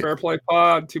 Fair Play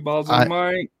Pod, 2 balls on the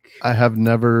mic. I have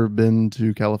never been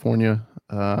to California.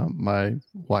 My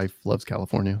wife loves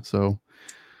California, so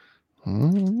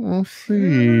we'll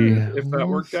see. If that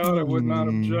worked out, I would not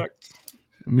object.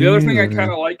 The other thing I kind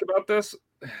of like about this,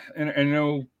 and I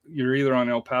know you're either on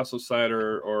El Paso side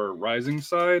or Rising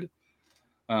side.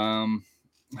 I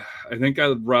think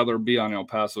I'd rather be on El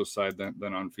Paso side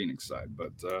than on Phoenix side.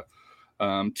 But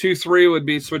 2-3 would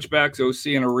be Switchbacks,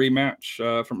 OC, and a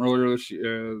rematch from earlier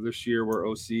this year where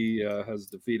OC has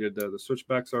defeated the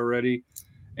Switchbacks already.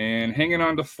 And hanging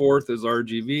on to 4th is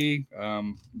RGV.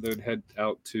 They'd head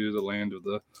out to the land of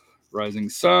the rising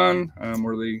sun,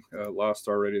 where they lost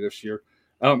already this year.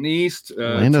 Out in the East,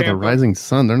 land of the rising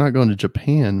sun. They're not going to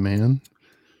Japan, man.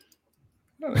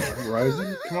 No,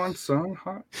 rising. Come on, sun.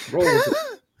 Hot. Roll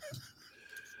with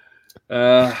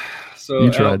it. So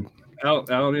you tried.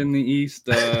 Out in the East,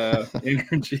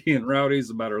 Energy and Rowdies,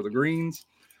 the better of the Greens.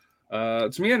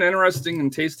 To me, an interesting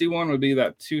and tasty one would be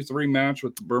that 2-3 match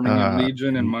with the Birmingham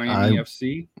Legion and Miami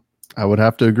FC. I would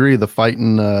have to agree. The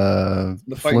fighting Fighting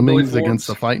Billy Flemings against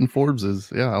the Forbes. fighting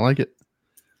Forbeses. Yeah, I like it.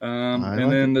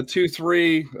 And then the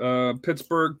 2-3,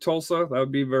 Pittsburgh, Tulsa. That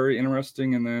would be very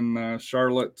interesting. And then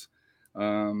Charlotte,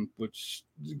 which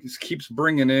just keeps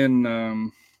bringing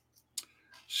in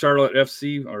Charlotte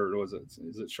FC, or was it?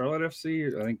 Is it Charlotte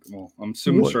FC? I think. Well, I'm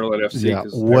assuming Charlotte FC. Yeah,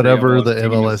 'cause whatever the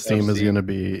every MLS team is FC, going to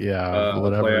be. Yeah,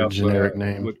 whatever playoffs, generic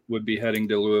name would be heading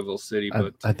to Louisville City.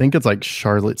 But I think it's like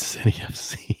Charlotte City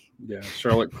FC. Yeah,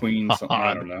 Charlotte Queen. Something,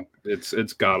 I don't know.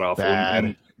 It's god awful,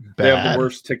 and they have the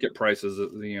worst ticket prices.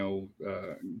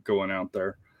 Going out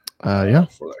there. Yeah.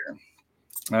 For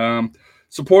that.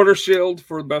 Supporter Shield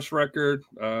for the best record.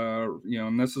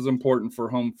 And this is important for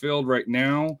home field right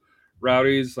now.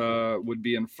 Rowdies would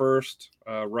be in first,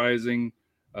 rising.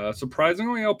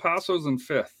 Surprisingly, El Paso's in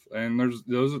fifth, and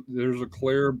there's a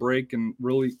clear break. And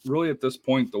really at this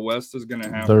point, the West is going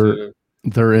to have to.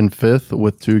 They're in fifth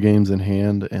with 2 games in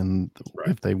hand, and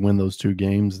if they win those 2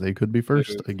 games, they could be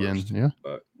first again. Yeah,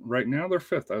 but right now they're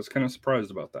fifth. I was kind of surprised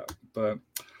about that. But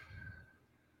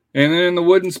and then the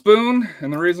Wooden Spoon,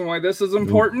 and the reason why this is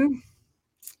important,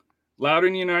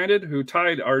 Loudoun United, who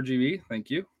tied RGV.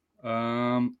 Thank you.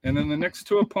 And then the next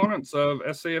 2 opponents of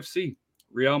SAFC,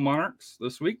 Real Monarchs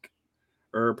this week,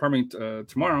 or pardon me,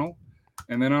 tomorrow,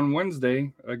 and then on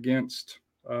Wednesday against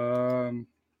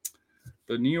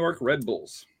the New York Red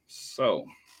Bulls. So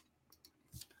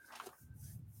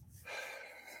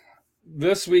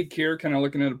this week here, kind of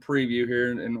looking at a preview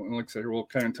here, and like I said, we'll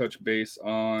kind of touch base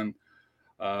on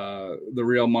the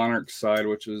Real Monarchs side,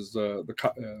 which is the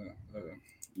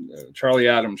Charlie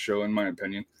Adams show, in my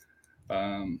opinion.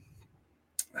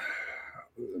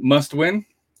 Must win.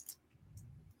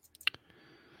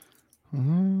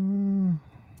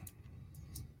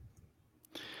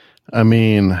 I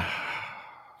mean,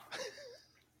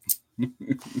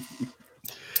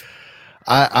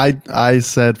 I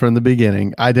said from the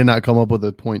beginning, I did not come up with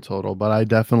a point total, but I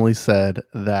definitely said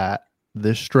that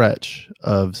this stretch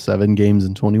of 7 games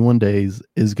in 21 days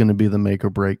is going to be the make or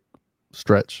break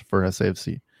stretch for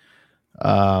SAFC.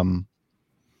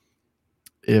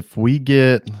 If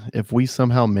we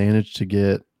somehow manage to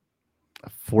get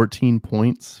 14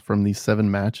 points from these 7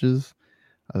 matches,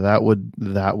 that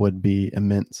would be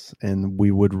immense, and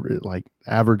we would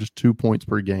average 2 points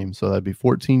per game. So that'd be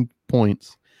 14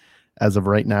 points. As of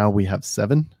right now, we have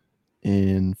 7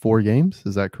 in 4 games.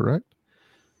 Is that correct?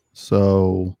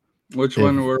 So, which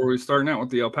one were we starting out with?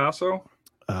 The El Paso?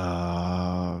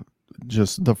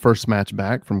 Just the first match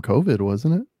back from COVID,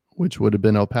 wasn't it? Which would have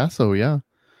been El Paso, yeah.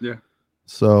 Yeah.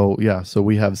 So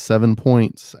we have 7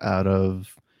 points out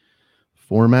of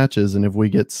 4 matches, and if we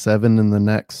get 7 in the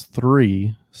next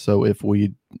 3, so if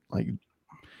we've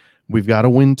got to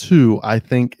win 2. I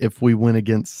think if we win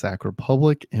against Sac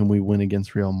Republic and we win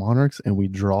against Real Monarchs and we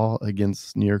draw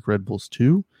against New York Red Bulls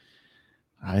 2,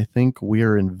 I think we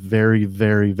are in very,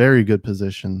 very, very good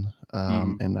position.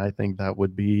 And I think that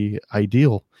would be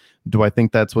ideal. Do I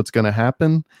think that's what's going to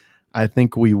happen? I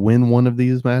think we win one of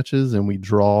these matches and we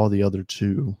draw the other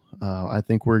 2. I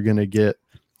think we're going to get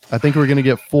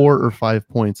 4 or 5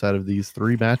 points out of these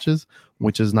 3 matches,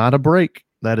 which is not a break.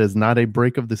 That is not a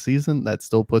break of the season. That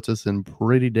still puts us in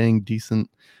pretty dang decent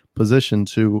position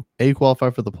to A,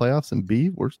 qualify for the playoffs, and B,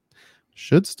 we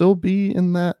should still be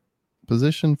in that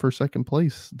position for second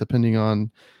place, depending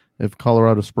on if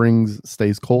Colorado Springs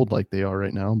stays cold like they are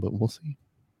right now, but we'll see.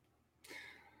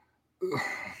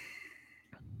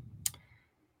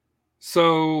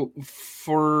 So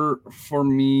for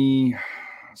me,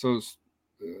 so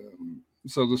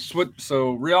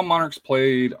Real Monarchs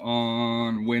played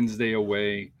on Wednesday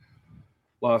away,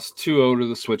 lost 2-0 to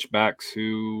the Switchbacks,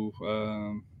 who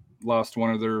lost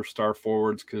one of their star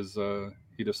forwards because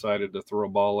he decided to throw a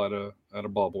ball at a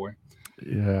ball boy.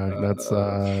 Yeah, that's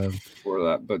for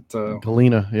that. But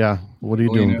Galena, yeah. What are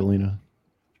you doing, Galena?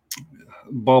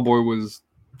 Ball boy was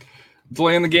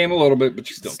delaying the game a little bit, but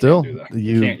you still can't do that.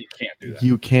 You can't do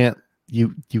that.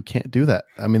 You can't do that.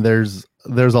 I mean, there's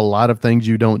a lot of things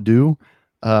you don't do.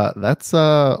 That's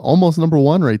almost number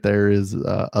 1 right there is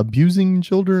abusing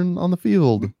children on the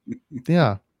field.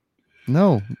 Yeah.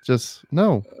 No, just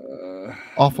no.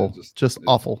 Awful. Just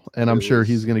awful. And I'm sure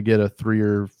he's going to get a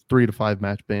 3 to 5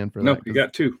 match ban for that. No, you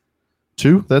got 2.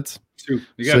 2? That's 2.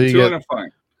 You got 2 and a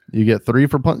fine. You get 3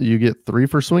 for you get 3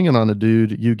 for swinging on a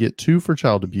dude. You get 2 for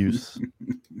child abuse.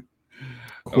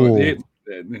 Cool.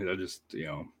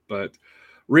 But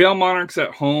Real Monarchs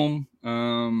at home,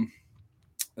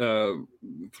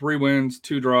 3 wins,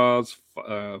 2 draws,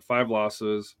 5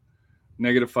 losses,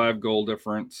 -5 goal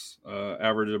difference,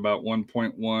 average about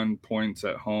 1.1 points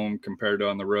at home compared to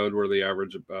on the road where they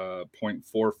average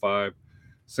 0.45.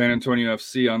 San Antonio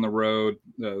FC on the road,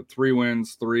 3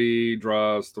 wins, 3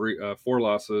 draws, 4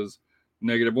 losses,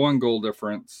 -1 goal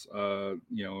difference,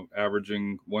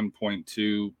 averaging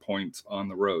 1.2 points on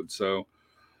the road. So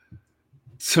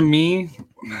to me,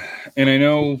 and I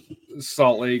know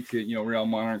Salt Lake, Real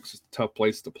Monarchs is a tough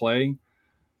place to play,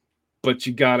 but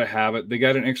you got to have it. They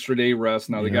got an extra day rest.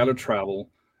 Now they got to travel.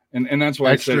 And that's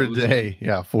why extra I said day.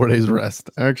 Yeah, 4 days rest.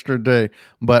 Extra day.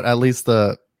 But at least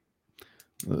the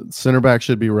center back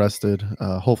should be rested.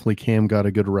 Hopefully Cam got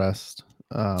a good rest.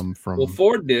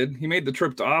 Ford did. He made the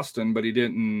trip to Austin, but he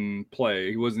didn't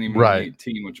play. He wasn't even right. in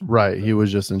the 18, right. He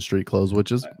was just in street clothes,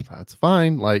 which is that's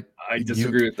fine. Like I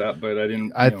disagree with that, but I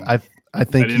didn't. I think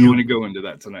I didn't want to go into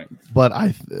that tonight. But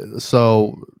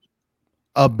so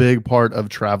a big part of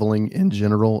traveling in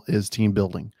general is team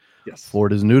building. Yes.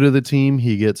 Ford is new to the team.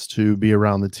 He gets to be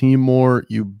around the team more.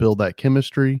 You build that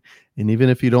chemistry. And even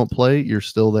if you don't play, you're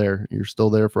still there. You're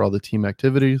still there for all the team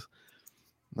activities.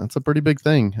 That's a pretty big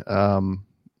thing. And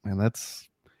that's...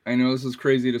 I know this is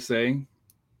crazy to say,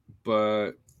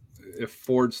 but if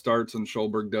Ford starts and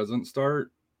Schulberg doesn't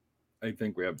start, I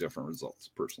think we have different results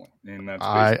personally. And that's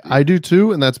I do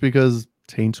too. And that's because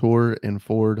Taintor and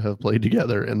Ford have played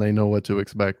together and they know what to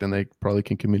expect and they probably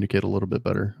can communicate a little bit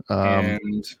better.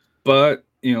 But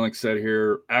like I said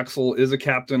here, Axel is a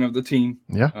captain of the team.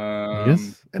 Yeah, he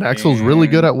is. And Axel's really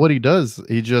good at what he does.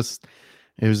 It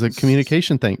was a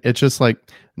communication thing. It's just like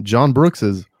John Brooks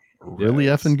is really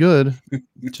effing good,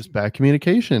 just bad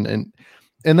communication.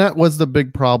 And that was the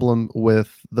big problem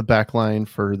with the back line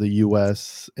for the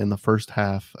U.S. in the first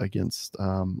half against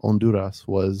Honduras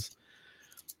was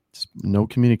just no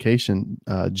communication.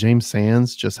 James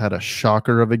Sands just had a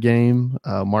shocker of a game.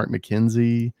 Mark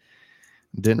McKenzie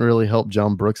didn't really help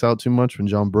John Brooks out too much when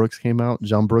John Brooks came out.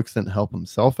 John Brooks didn't help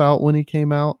himself out when he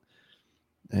came out.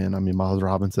 And I mean, Miles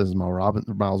Robinson,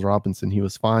 he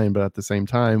was fine. But at the same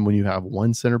time, when you have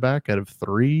one center back out of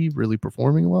 3 really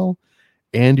performing well,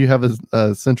 and you have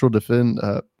a central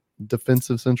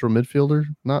defensive central midfielder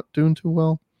not doing too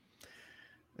well,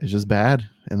 it's just bad.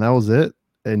 And that was it.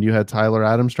 And you had Tyler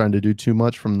Adams trying to do too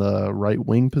much from the right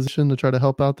wing position to try to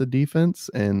help out the defense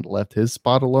and left his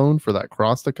spot alone for that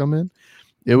cross to come in.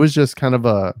 It was just kind of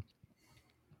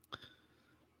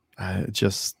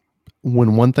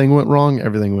when one thing went wrong,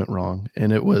 everything went wrong.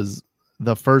 And it was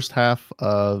the first half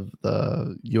of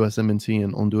the USMNT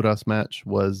and Honduras match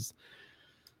was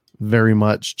very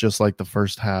much just like the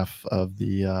first half of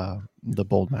the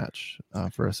Bold match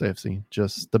for SAFC.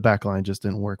 Just the back line just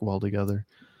didn't work well together.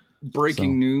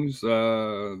 Breaking news,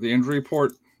 the injury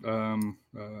report,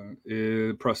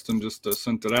 Preston just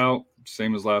sent it out,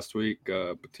 same as last week.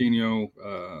 Patino,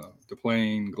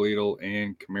 DePlane, Gleedle,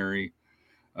 and Kamiri.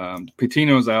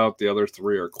 Patino's out. The other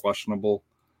 3 are questionable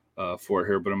for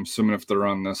here, but I'm assuming if they're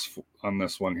on this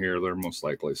one here, they're most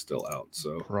likely still out.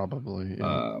 So probably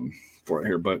for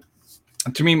here. But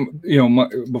to me,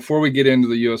 before we get into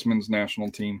the U.S. men's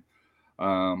national team,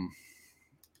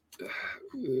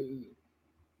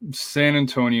 San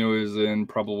Antonio is in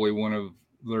probably one of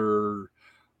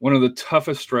the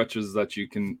toughest stretches that you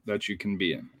can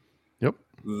be in. Yep.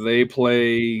 They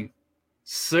play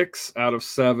 6 out of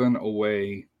 7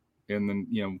 away, and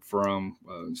then from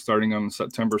starting on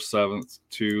September 7th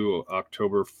to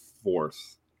October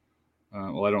 4th.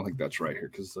 Well, I don't think that's right here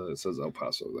because it says El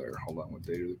Paso there. Hold on, what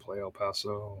day do they play El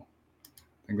Paso?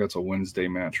 I think that's a Wednesday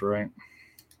match, right?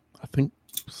 I think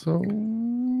so.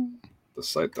 The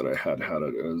site that I had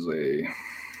it as a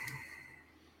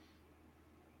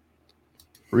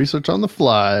research on the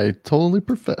fly, totally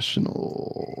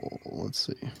professional. Let's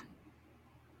see.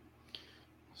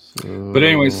 But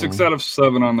anyway, 6 out of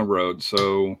 7 on the road.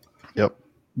 So yep,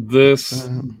 this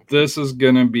is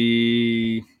gonna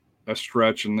be a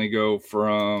stretch, and they go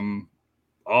from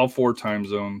all 4 time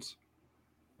zones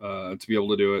to be able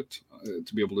to do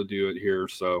it here.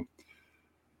 So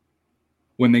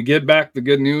when they get back, the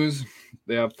good news,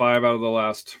 they have 4 out of the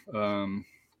last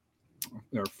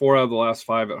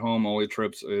 5 at home. Only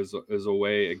trips is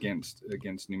away against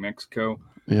New Mexico.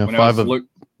 Yeah,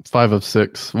 5 of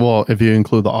 6. Well, if you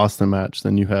include the Austin match,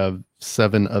 then you have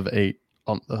 7 of 8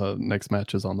 on next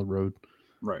matches on the road.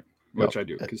 Right, which I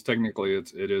do because technically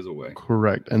it is away.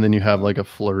 Correct, and then you have like a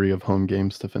flurry of home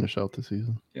games to finish out the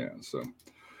season. Yeah, so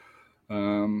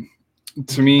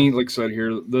to me, like I said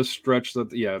here, this stretch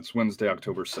it's Wednesday,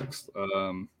 October 6th.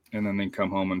 And then they come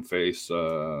home and face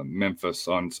Memphis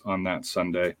on that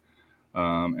Sunday.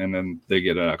 And then they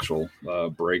get an actual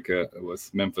break with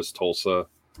Memphis, Tulsa,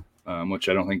 which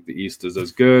I don't think the East is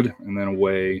as good. And then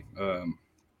away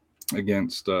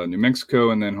against New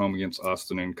Mexico, and then home against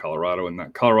Austin and Colorado. And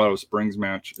that Colorado Springs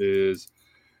match is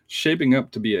shaping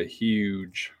up to be a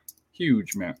huge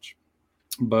match.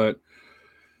 But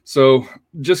so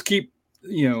just keep,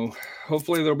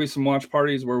 hopefully there'll be some watch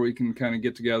parties where we can kind of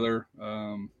get together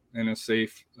in a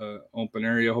safe, open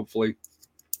area, hopefully,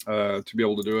 to be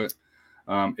able to do it.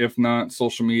 If not,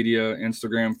 social media,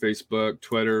 Instagram, Facebook,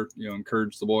 Twitter,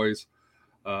 encourage the boys,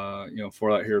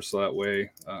 for that here. So that way,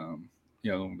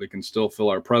 they can still feel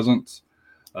our presence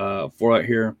for that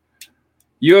here.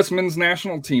 U.S. men's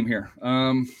national team here.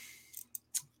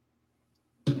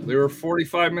 They were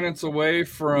 45 minutes away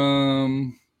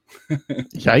from.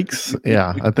 Yikes!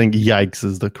 Yeah, I think yikes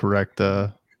is the correct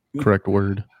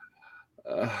word.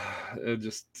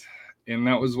 And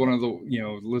that was one of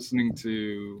the listening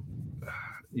to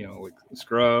like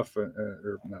Scruff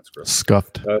or not Scruff,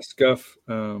 Scuff.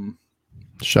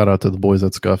 Shout out to the boys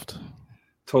at Scuffed.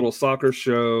 Total Soccer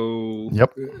Show.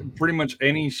 Yep. Pretty much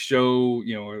any show,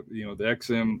 the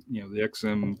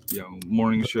XM,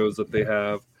 morning shows that they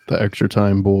have. The Extra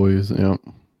Time boys. Yep.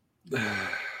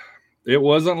 It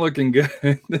wasn't looking good.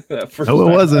 No, it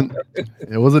wasn't.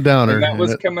 It was a downer. And that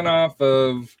was coming off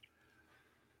of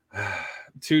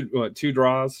two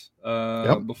draws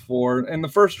before. And the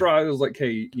first draw, it was like,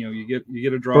 hey, you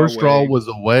get a draw. First draw was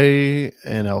away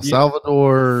in El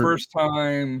Salvador. First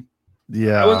time.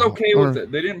 Yeah, I was okay with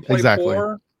it. They didn't play exactly.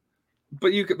 4,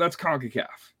 but that's CONCACAF.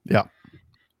 Yeah.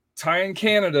 Tie in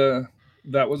Canada,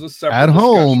 that was a separate at discussion.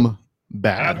 Home.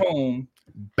 Bad. At home,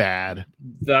 bad.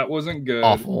 That wasn't good.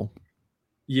 Awful.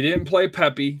 You didn't play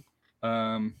Pepe.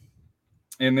 And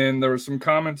then there were some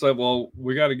comments of, well,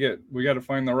 we got to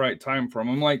find the right time from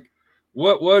him. I'm like,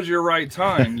 what was your right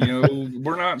time?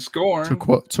 We're not scoring. To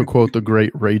quote the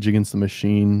great Rage Against the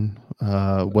Machine,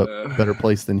 what better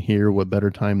place than here? What better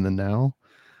time than now?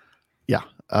 Yeah.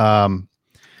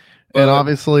 And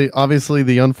obviously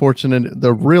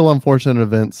the real unfortunate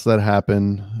events that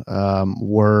happened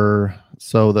were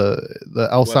the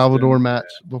El Salvador match.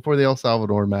 Before the El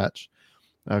Salvador match,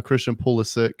 Christian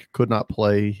Pulisic could not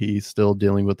play. He's still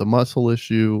dealing with a muscle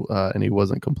issue, and he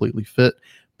wasn't completely fit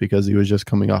because he was just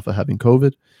coming off of having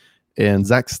COVID. And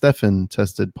Zach Steffen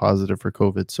tested positive for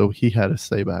COVID, so he had to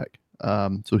stay back.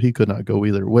 So he could not go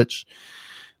either, which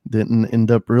didn't end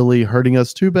up really hurting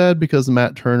us too bad because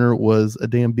Matt Turner was a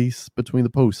damn beast between the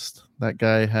posts. That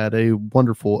guy had a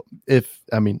wonderful,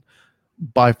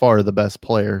 by far the best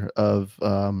player of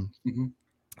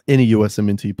any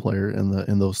USMNT player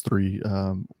in those 3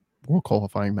 world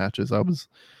qualifying matches. I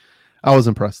was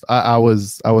impressed. I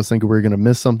was thinking we were going to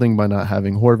miss something by not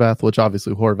having Horvath, which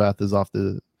obviously Horvath is off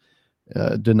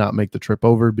did not make the trip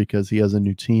over because he has a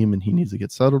new team and he needs to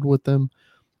get settled with them.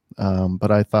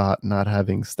 But I thought not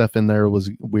having Steph in there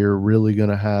we're really going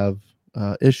to have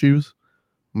issues.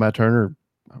 Matt Turner,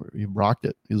 he rocked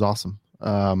it. He was awesome.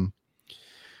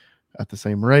 At the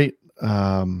same rate,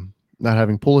 not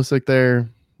having Pulisic there,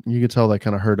 you could tell that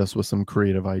kind of hurt us with some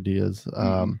creative ideas.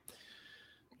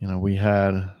 We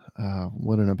had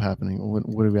what ended up happening? What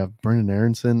do we have? Brendan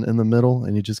Aronson in the middle,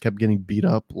 and he just kept getting beat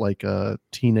up like a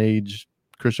teenage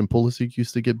Christian Pulisic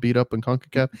used to get beat up in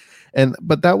CONCACAF.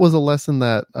 But that was a lesson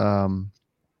that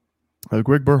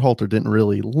Greg Berhalter didn't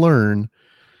really learn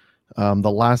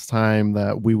the last time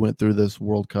that we went through this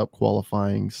World Cup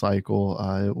qualifying cycle.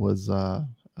 It was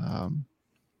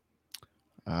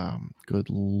good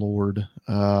Lord.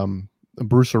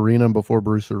 Bruce Arena. Before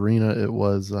Bruce Arena, it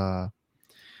was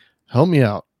help me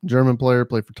out. German player,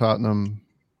 played for Tottenham.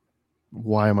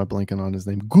 Why am I blanking on his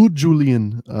name? Good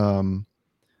Julian.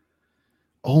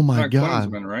 Oh my God!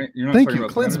 Klinsmann, right? You're not Thank talking you,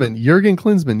 about Klinsmann. Jurgen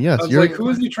Klinsmann. Yes. I was like, who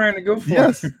is he trying to go for?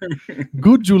 Yes.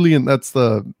 Good Julian. That's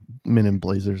the Men in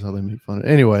Blazers. How they make fun of it.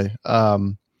 Anyway.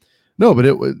 No, but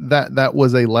it was that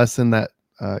was a lesson that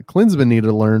Klinsmann needed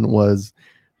to learn was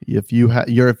if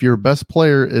your best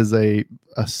player is a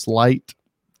slight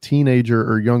teenager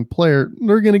or young player,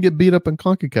 they're going to get beat up in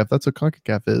CONCACAF. That's what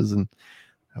CONCACAF is, and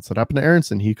that's what happened to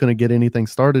Aronson. He couldn't get anything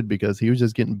started because he was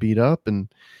just getting beat up. And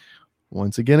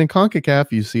once again in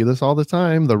CONCACAF, you see this all the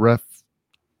time. The ref,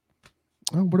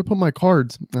 where to put my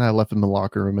cards? And I left them in the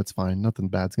locker room. It's fine. Nothing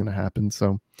bad's going to happen.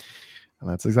 So and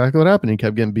that's exactly what happened. He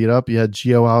kept getting beat up. You had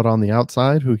Gio out on the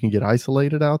outside who can get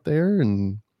isolated out there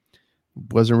and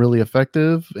wasn't really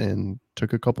effective and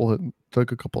took a couple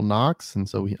knocks. And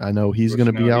so I know he's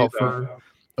going to be out for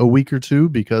a week or two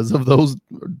because of those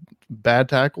bad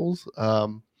tackles.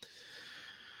 So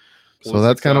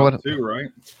that's kind of what, too, right?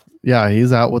 Yeah,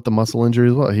 he's out with the muscle injury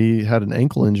as well. He had an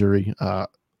ankle injury, a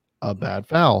bad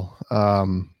foul.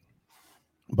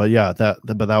 But yeah, that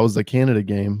was the Canada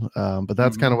game. But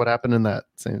that's kind of what happened in that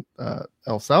same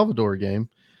El Salvador game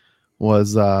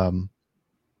was,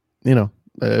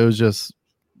 it was just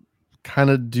kind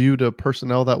of due to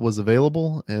personnel that was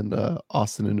available, and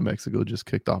Austin and New Mexico just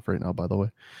kicked off right now, by the way.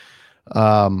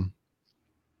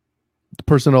 The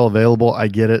personnel available, I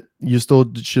get it. You still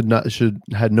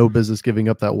had no business giving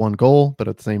up that one goal, but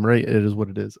at the same rate, it is what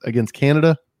it is. Against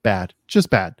Canada, bad, just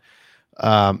bad.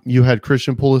 You had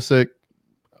Christian Pulisic,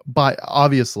 by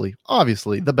obviously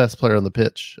the best player on the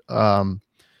pitch,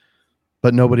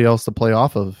 but nobody else to play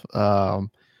off of.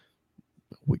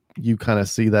 You kind of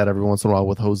see that every once in a while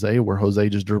with Jose, where Jose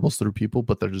just dribbles through people,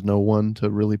 but there's no one to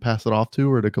really pass it off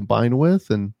to or to combine with,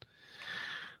 and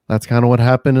that's kind of what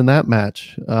happened in that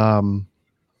match. And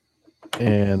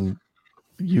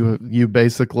you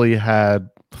basically had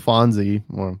Alphonso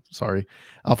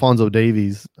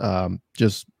Davies,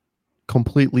 just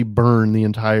completely burn the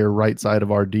entire right side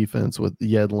of our defense with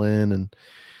Yedlin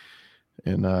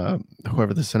and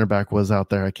whoever the center back was out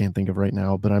there. I can't think of right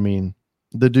now, but I mean,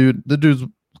 the dude's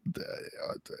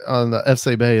on the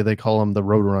FC Bay, they call him the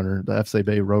Roadrunner, the FC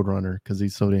Bay Roadrunner, because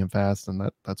he's so damn fast, and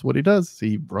that's what he does.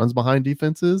 He runs behind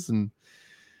defenses, and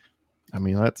I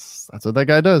mean that's what that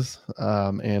guy does.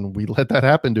 And we let that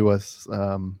happen to us,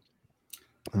 and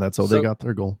that's how they got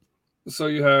their goal. So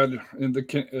you had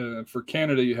for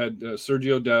Canada, you had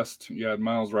Sergio Dest, you had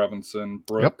Miles Robinson,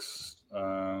 Brooks,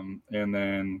 and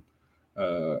then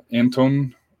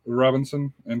Anthony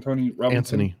Robinson,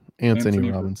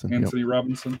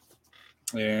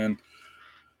 and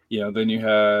then you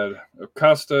had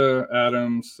Acosta,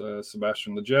 Adams,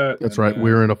 Sebastian Lletget. That's right.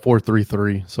 We were in a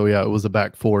 4-3-3, so yeah, it was a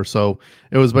back four. So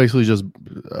it was basically just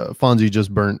Fonzie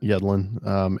just burnt Yedlin,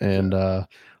 and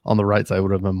on the right side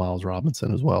would have been Miles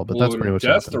Robinson as well. But that's pretty much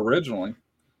Dest originally.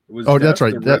 That's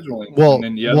right.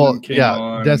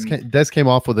 Dest came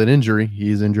off with an injury.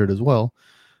 He's injured as well.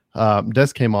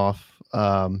 Dest came off.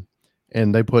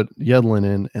 And they put Yedlin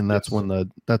in, and that's when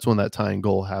that tying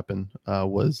goal happened.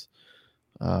 Was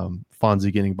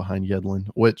Fonzie getting behind Yedlin,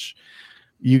 which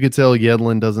you could tell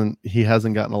Yedlin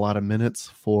hasn't gotten a lot of minutes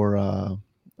for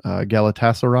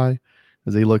Galatasaray,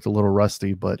 as he looked a little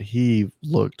rusty, but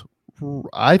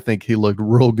I think he looked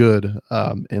real good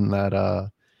in that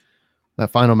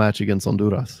final match against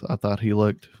Honduras. I thought he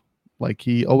looked like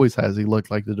he always has. He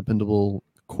looked like the dependable,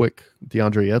 quick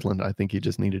DeAndre Yedlin. I think he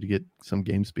just needed to get some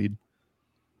game speed.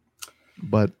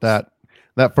 But that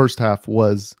first half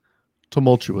was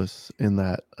tumultuous in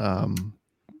that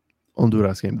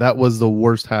Honduras game. That was the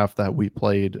worst half that we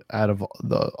played out of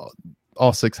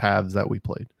all 6 halves that we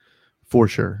played, for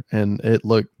sure. And it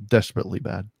looked desperately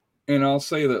bad. And I'll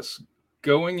say this,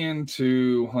 going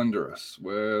into Honduras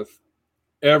with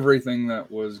everything that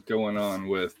was going on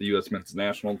with the U.S. men's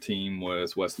national team,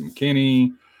 with Weston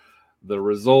McKennie, the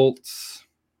results,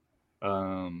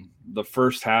 the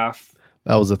first half.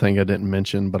 That was the thing I didn't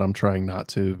mention, but I'm trying not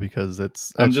to because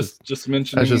I'm just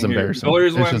mentioning. That's just embarrassing. The only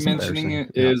reason why I'm mentioning it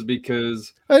is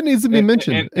because it needs to be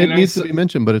mentioned. It needs to be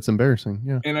mentioned, but it's embarrassing.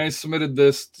 Yeah. And I submitted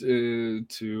this to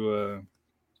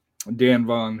Dan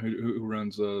Vaughn, who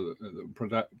runs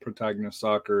Protagonist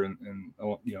Soccer, and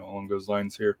along those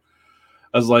lines here.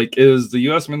 I was like, is the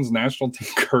U.S. men's national team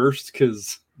cursed?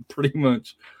 Because pretty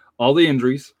much all the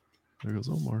injuries. There goes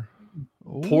Omar.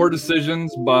 Poor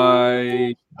decisions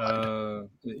by Greg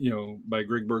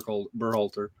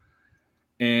Berhalter,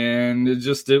 and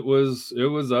it was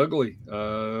ugly.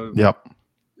 Yep.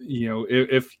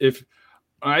 If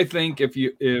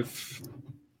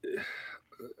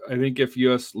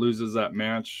US loses that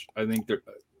match, I think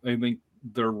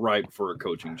they're ripe for a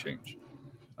coaching change.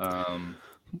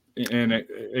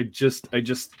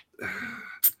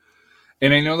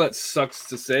 And I know that sucks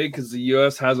to say because the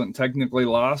U.S. hasn't technically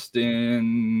lost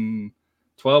in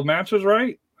 12 matches,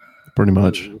 right? Pretty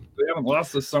much. They haven't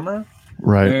lost this summer.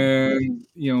 Right. And,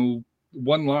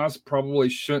 one loss probably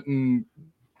shouldn't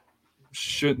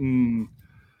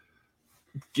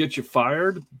get you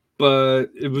fired, but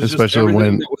it was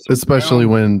especially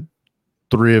when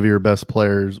 3 of your best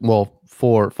players,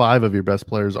 5 of your best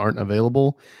players aren't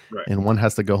available, right, and one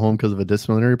has to go home because of a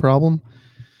disciplinary problem.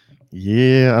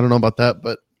 Yeah, I don't know about that,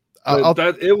 but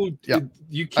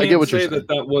you can't say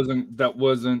that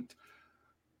wasn't.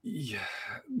 Yeah,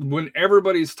 when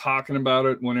everybody's talking about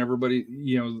it, when everybody,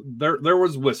 there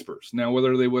was whispers. Now,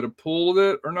 whether they would have pulled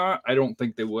it or not, I don't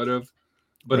think they would have,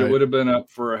 but It would have been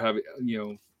up for a heavy,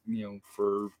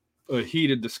 for a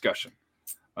heated discussion.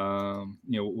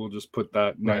 We'll just put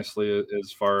that nicely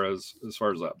as far as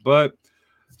that. But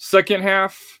second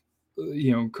half,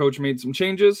 coach made some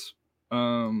changes.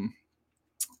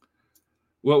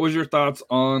 What was your thoughts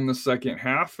on the second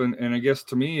half? And I guess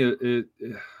to me,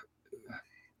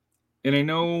 and I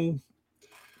know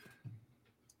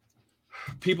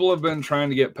people have been trying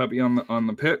to get Pepe on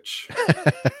the pitch.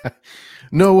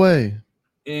 No way.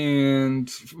 And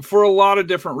for a lot of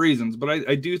different reasons, but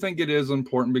I do think it is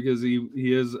important because he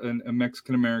is a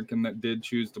Mexican American that did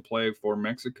choose to play for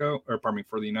Mexico, or pardon me,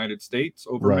 for the United States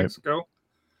over Right. Mexico.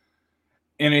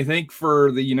 And I think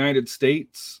for the United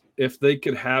States, if they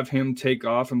could have him take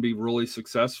off and be really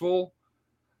successful,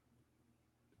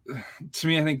 to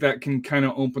me, I think that can kind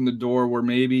of open the door where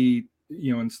maybe,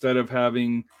 instead of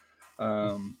having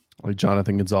Like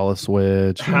Jonathan Gonzalez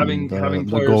switch, having the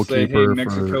players say, "Hey, goalkeeper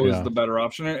Mexico is yeah. the better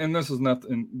option," and this is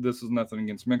nothing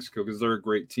against Mexico because they're a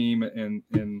great team, and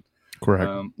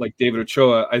Correct. like David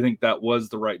Ochoa, I think that was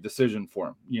the right decision for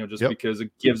him. Just Yep. because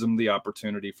it gives him the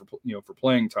opportunity for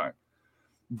playing time.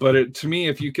 But to me,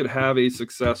 if you could have a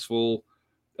successful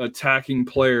attacking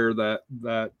player that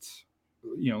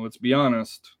let's be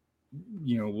honest,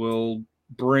 will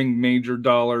bring major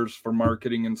dollars for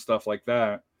marketing and stuff like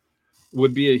that,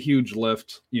 would be a huge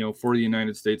lift, for the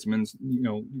United States men's,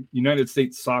 United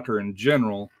States soccer in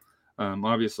general.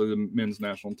 Obviously, the men's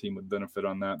national team would benefit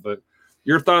on that. But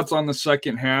your thoughts on the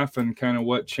second half and kind of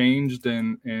what changed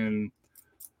and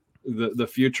the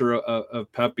future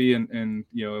of Pepe and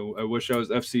I wish I was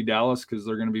FC Dallas because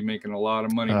they're going to be making a lot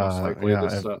of money most likely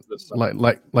this summer.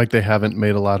 Like they haven't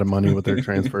made a lot of money with their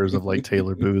transfers of like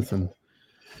Taylor Booth and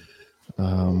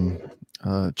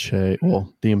Che.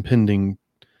 Well, the pending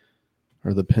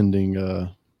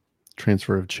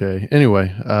transfer of Che.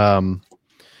 Anyway, I'm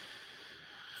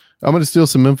going to steal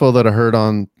some info that I heard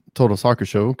on Total Soccer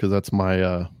Show because that's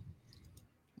my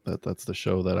that's the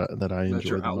show that I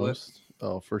enjoy the most.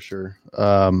 Oh, for sure. Is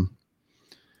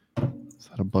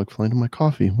that a bug flying in my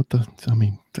coffee?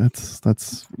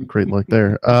 That's great luck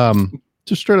there.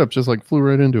 Just straight up, just like flew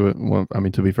right into it. Well, I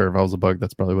mean, to be fair, if I was a bug,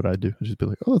 that's probably what I'd do. I'd just be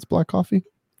like, oh, that's black coffee,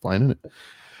 flying in it.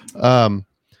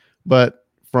 But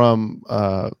from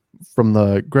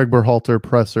the Greg Berhalter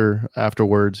presser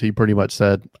afterwards, he pretty much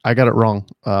said, I got it wrong.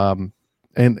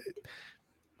 And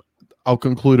I'll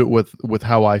conclude it with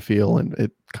how I feel, and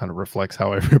it kind of reflects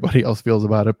how everybody else feels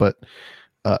about it, but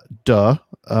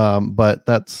but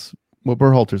that's what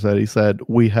Berhalter said. He said,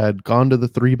 we had gone to the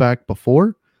 3-back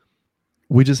before.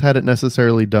 We just hadn't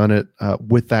necessarily done it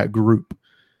with that group.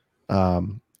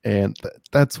 And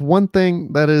that's one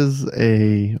thing that is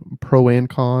a pro and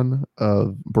con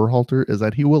of Berhalter is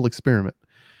that he will experiment.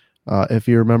 If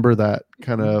you remember that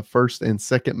kind of first and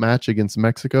second match against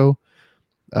Mexico,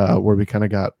 where we kind of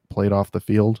got played off the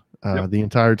field the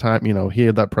entire time, he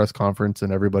had that press conference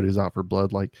and everybody's out for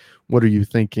blood. Like, what are you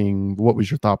thinking? What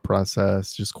was your thought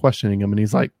process? Just questioning him. And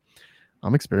he's like,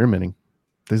 I'm experimenting.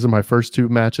 These are my first 2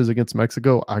 matches against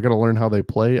Mexico. I got to learn how they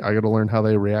play. I got to learn how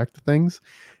they react to things.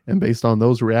 And based on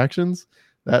those reactions,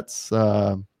 that's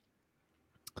how,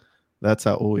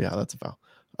 oh yeah, that's a foul.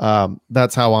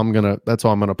 That's how I'm going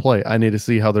to play. I need to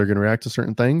see how they're going to react to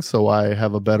certain things. So I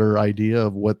have a better idea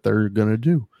of what they're going to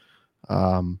do.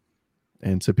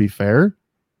 And to be fair,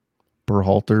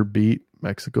 Berhalter beat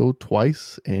Mexico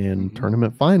twice in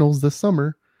tournament finals this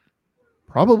summer,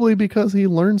 probably because he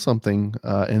learned something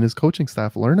and his coaching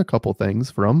staff learned a couple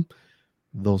things from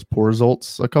those poor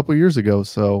results a couple years ago.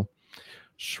 So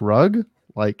shrug,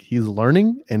 like he's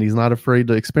learning and he's not afraid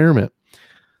to experiment.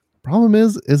 Problem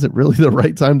is it really the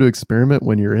right time to experiment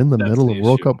when you're in the middle of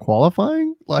World Cup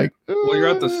qualifying? Like, well, you're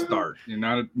at the start. You're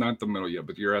not the middle yet,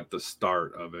 but you're at the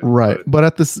start of it. Right. But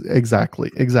at this, exactly.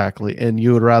 And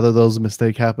you would rather those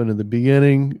mistakes happen in the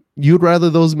beginning. You'd rather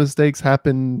those mistakes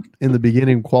happen in the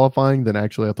beginning of qualifying than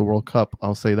actually at the World Cup.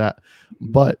 I'll say that.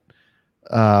 But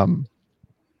probably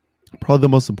the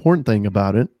most important thing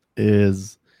about it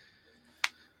is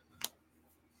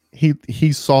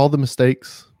he saw the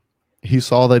mistakes. He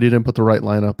saw that he didn't put the right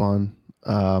lineup on.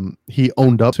 He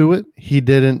owned up to it. He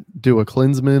didn't do a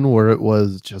Klinsmann where it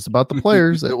was just about the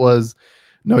players. It was,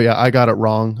 no, yeah, I got it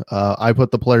wrong. I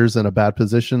put the players in a bad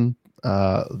position.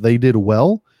 They did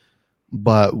well,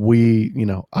 but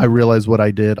I realized what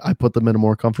I did. I put them in a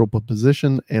more comfortable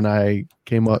position, and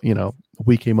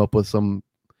we came up with some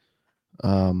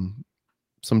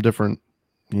different,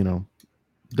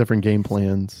 different game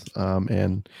plans.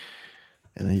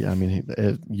 And I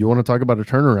mean, you want to talk about a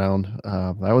turnaround?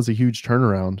 That was a huge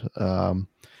turnaround,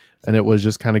 and it was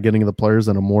just kind of getting the players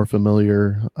in a more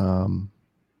familiar, I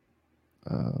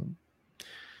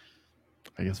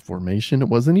guess, formation. It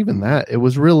wasn't even that. It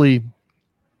was really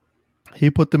he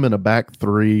put them in a back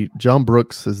 3. John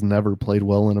Brooks has never played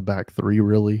well in a back 3,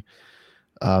 really,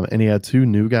 and he had 2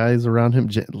 new guys around him.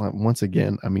 Once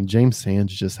again, I mean, James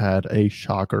Sands just had a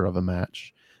shocker of a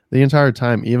match. The entire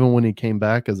time, even when he came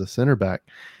back as a center back,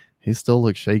 he still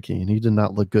looked shaky, and he did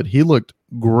not look good. He looked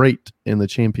great in the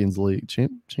Champions League.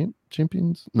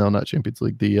 Champions? No, not Champions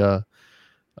League. The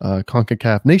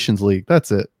CONCACAF Nations League.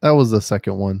 That's it. That was the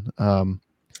second one.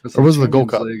 Or was it the Gold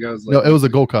Cup? No, it was the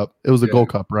Gold Cup. It was the Gold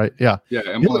Cup, right? Yeah.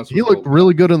 Yeah. He looked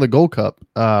really good in the Gold Cup.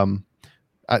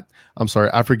 I'm sorry,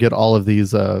 I forget all of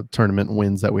these tournament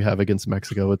wins that we have against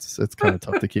Mexico. It's kind of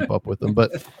tough to keep up with them.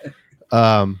 But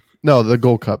no, the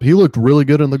Gold Cup. He looked really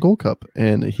good in the Gold Cup,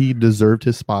 and he deserved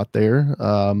his spot there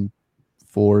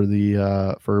for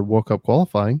World Cup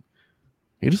qualifying.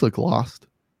 He just looked lost.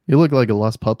 He looked like a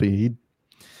lost puppy.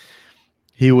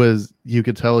 He was, you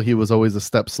could tell he was always a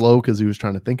step slow because he was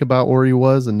trying to think about where he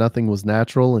was, and nothing was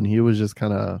natural, and he was just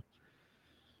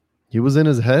he was in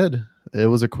his head. It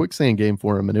was a quicksand game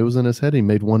for him, and it was in his head. He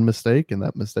made one mistake, and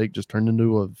that mistake just turned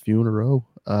into a few in a row.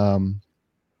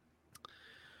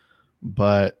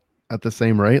 But at the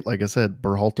same rate, like I said,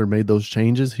 Berhalter made those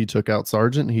changes. He took out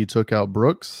Sargent. He took out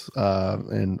Brooks.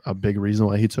 And a big reason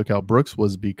why he took out Brooks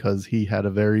was because he had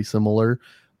a very similar,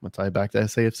 I'm going to tie it back to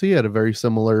SAFC, had a very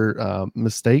similar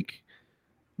mistake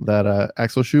that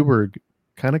Axel Schuberg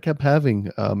kind of kept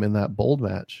having in that bold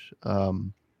match.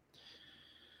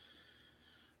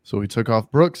 So he took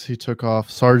off Brooks. He took off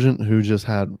Sargent, who just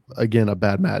had, again, a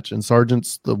bad match. And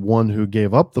Sargent's the one who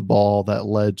gave up the ball that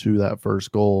led to that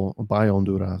first goal by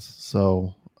Honduras.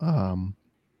 So,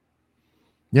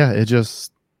 yeah, it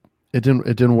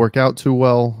didn't work out too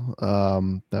well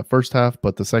that first half.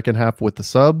 But the second half with the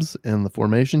subs and the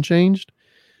formation changed,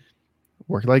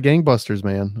 worked like gangbusters,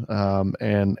 man.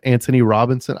 And Anthony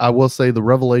Robinson, I will say the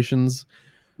revelations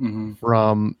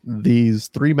from these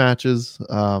three matches,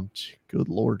 good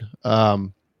Lord.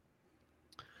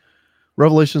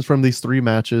 Revelations from these three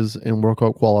matches in World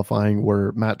Cup qualifying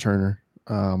were Matt Turner.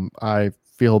 I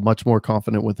feel much more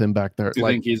confident with him back there. Do you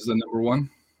think he's the number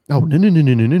one? Oh,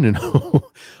 no.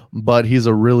 But he's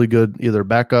a really good either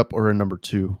backup or a number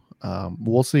two.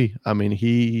 We'll see. I mean,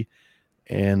 he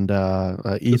and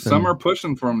Ethan. Some are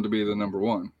pushing for him to be the number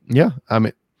one. Yeah. I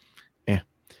mean,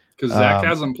 because Zach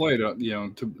hasn't played,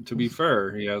 to be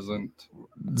fair, he hasn't.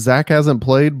 Zach hasn't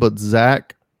played, but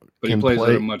Zach he plays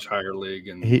at a much higher league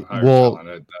and higher talent.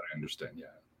 That I understand, yeah.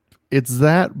 It's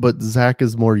that, but Zach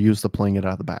is more used to playing it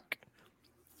out of the back.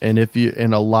 And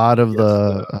a lot of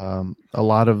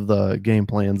the game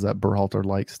plans that Berhalter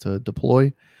likes to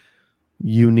deploy,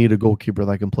 you need a goalkeeper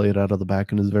that can play it out of the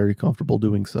back and is very comfortable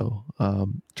doing so.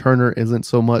 Turner isn't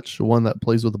so much one that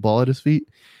plays with the ball at his feet.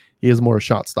 He is more a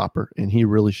shot stopper, and he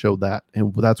really showed that.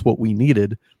 And that's what we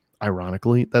needed,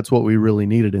 ironically. That's what we really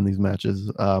needed in these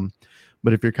matches.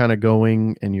 But if you're kind of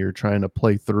going and you're trying to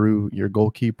play through your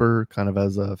goalkeeper kind of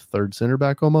as a third center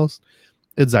back almost,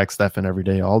 it's Zach Steffen every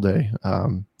day, all day.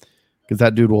 Because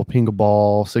that dude will ping a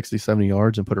ball 60, 70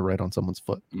 yards and put it right on someone's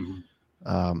foot.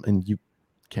 And you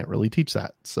can't really teach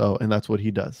that. So, and that's what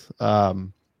he does. But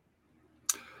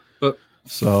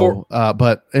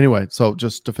anyway, so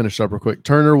just to finish up real quick,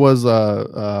 Turner was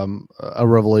a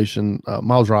revelation.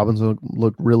 Miles Robinson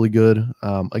looked really good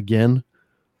again.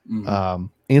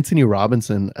 Anthony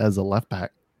Robinson as a left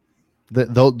back,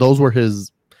 those were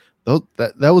his.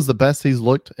 That was the best he's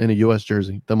looked in a U.S.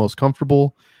 jersey, the most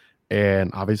comfortable,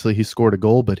 and obviously he scored a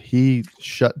goal, but he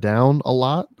shut down a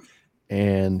lot,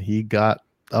 and he got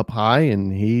up high,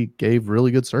 and he gave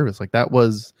really good service. Like that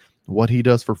was what he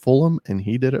does for Fulham, and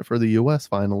he did it for the U.S.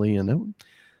 finally, and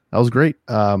that was great.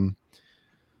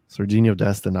 Serginho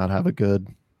Dest did not have a good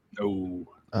 3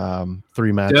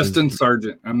 matches. Dest and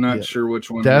Sargent. I'm not sure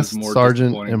which one. Dest, was more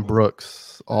Sargent, and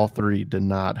Brooks, all three did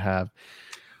not have.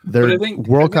 They're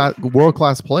world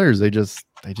class players. They just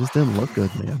didn't look good,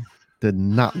 man. Did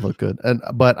not look good.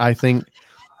 But I think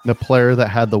the player that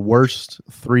had the worst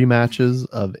 3 matches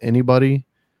of anybody,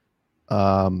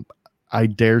 I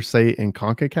dare say in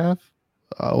CONCACAF,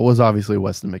 was obviously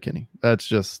Weston McKennie.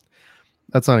 That's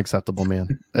unacceptable,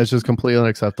 man. That's just completely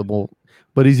unacceptable.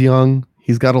 But he's young.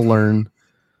 He's got to learn.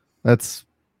 That's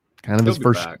kind of his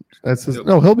first.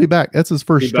 He'll be back. That's his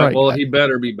first strike. Well, he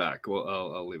better be back. Well,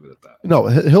 I'll leave it at that. No,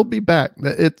 he'll be back.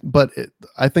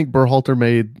 I think Berhalter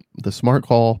made the smart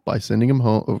call by sending him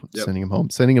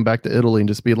sending him back to Italy, and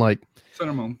just being like, send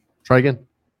him home. Try again.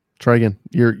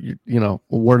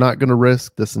 We're not going to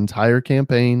risk this entire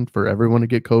campaign for everyone to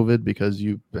get COVID because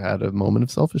you had a moment of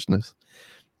selfishness.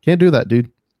 Can't do that, dude.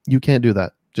 You can't do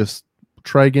that. Just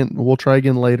try again. We'll try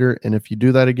again later. And if you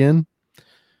do that again,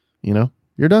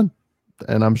 you're done.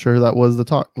 And I'm sure that was the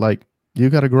talk. Like, you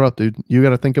got to grow up, dude. You got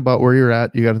to think about where you're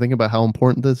at. You got to think about how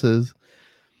important this is.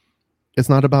 It's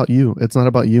not about you. It's not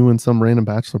about you and some random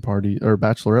bachelor party or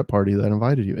bachelorette party that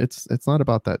invited you. It's not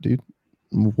about that, dude.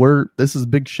 This is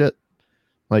big shit.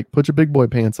 Like, put your big boy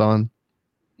pants on.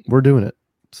 We're doing it.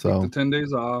 So Take the 10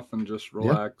 days off and just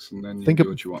relax, and then you Think do of-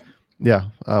 what you want. yeah.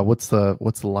 What's the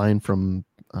line from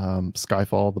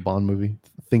Skyfall, the Bond movie?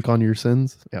 Think on your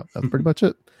sins. Yeah, that's pretty much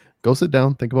it. Go sit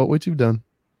down. Think about what you've done.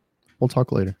 We'll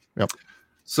talk later. Yep.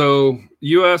 So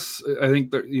U.S., I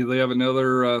think they have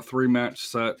another 3-match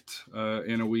set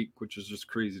in a week, which is just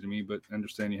crazy to me, but I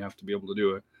understand you have to be able to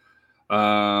do it.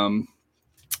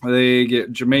 They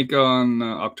get Jamaica on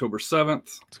October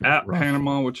 7th at rough.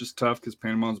 Panama, which is tough because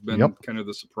Panama's been kind of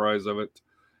the surprise of it.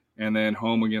 And then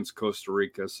home against Costa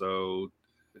Rica. So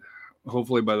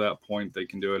hopefully by that point they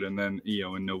can do it. And then,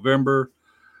 in November,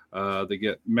 they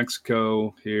get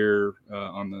Mexico here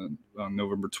on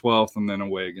November 12th, and then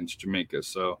away against Jamaica.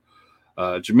 So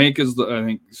Jamaica's, I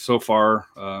think, so far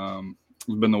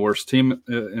been the worst team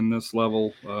in this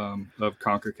level of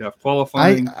CONCACAF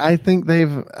qualifying. I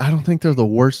don't think they're the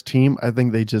worst team. I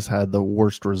think they just had the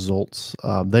worst results.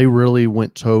 They really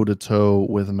went toe to toe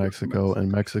with Mexico,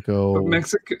 and Mexico. But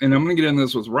Mexico, and I'm going to get into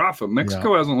this with Rafa.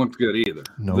 Mexico hasn't looked good either.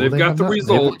 No, they've got the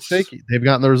results. Shaky. They've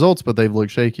gotten the results, but they've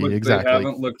looked shaky. But exactly. They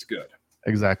haven't looked good.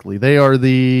 Exactly. They are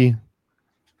in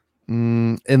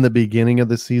the beginning of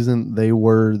the season, they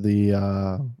were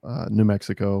the New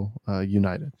Mexico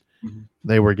United. Mm-hmm.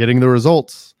 They were getting the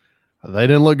results. They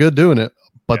didn't look good doing it,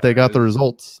 but they got the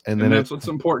results. And then that's what's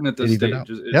important at this stage.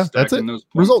 That's it. Those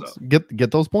results. Get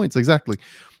those points. Exactly.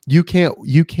 You can't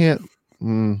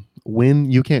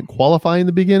win. You can't qualify in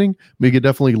the beginning, but you could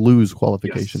definitely lose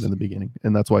qualification in the beginning.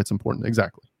 And that's why it's important.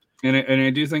 Exactly. And I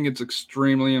do think it's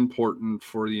extremely important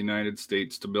for the United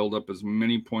States to build up as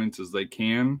many points as they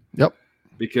can. Yep.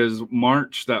 Because the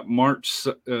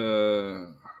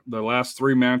last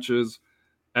 3 matches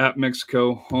at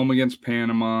Mexico, home against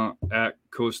Panama, at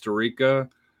Costa Rica,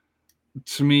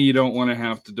 to me, you don't want to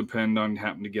have to depend on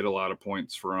having to get a lot of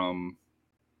points from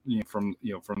that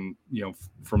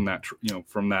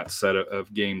set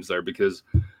of games there, because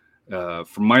from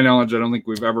my knowledge, I don't think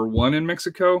we've ever won in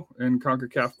Mexico in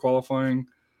CONCACAF qualifying.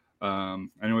 I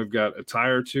know we've got a tie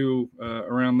or two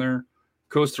around there.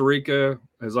 Costa Rica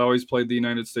has always played the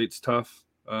United States tough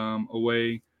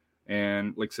away.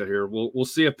 And like I said here, we'll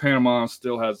see if Panama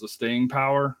still has the staying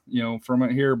power, from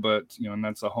it here. But, and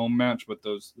that's a home match. But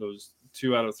those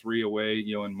 2 out of 3 away,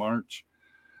 in March,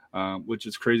 which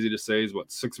is crazy to say is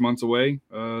 6 months away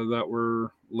that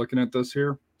we're looking at this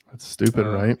here. That's stupid,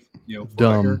 right?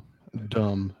 Dumb.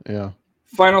 Yeah.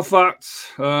 Final thoughts.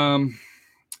 I'll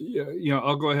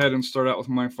go ahead and start out with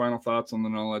my final thoughts, and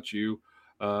then I'll let you.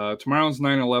 Tomorrow's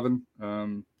 9/11.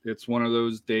 It's one of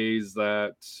those days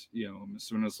that, as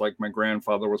soon as like my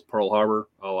grandfather was Pearl Harbor,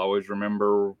 I'll always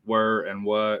remember where and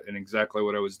what and exactly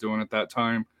what I was doing at that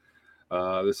time.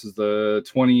 This is the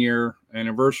 20-year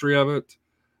anniversary of it.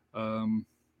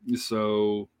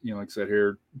 So, like I said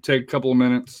here, take a couple of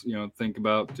minutes, think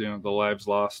about, the lives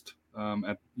lost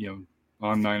on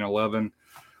 9/11.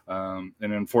 And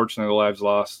unfortunately, the lives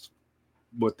lost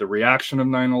with the reaction of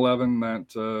 9/11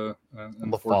 that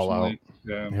unfortunately,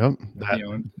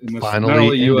 not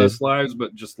only U.S. lives,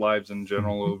 but just lives in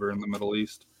general over in the Middle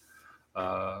East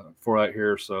for that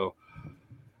here. So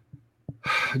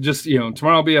just,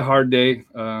 tomorrow will be a hard day,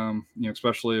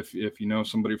 especially if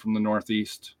somebody from the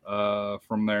Northeast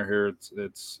from there here.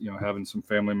 It's having some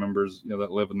family members,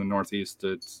 that live in the Northeast.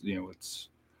 It's just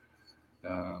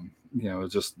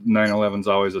 9/11's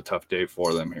always a tough day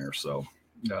for them here. So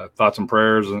thoughts and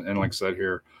prayers. And like I said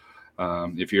here,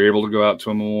 if you're able to go out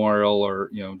to a memorial or,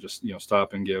 just,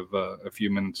 stop and give a few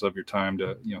minutes of your time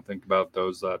to, think about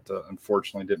those that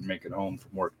unfortunately didn't make it home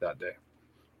from work that day.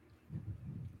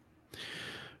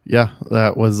 Yeah,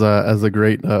 that was, as the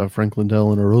great Franklin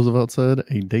Delano Roosevelt said,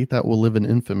 a date that will live in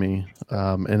infamy.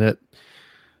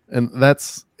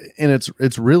 It's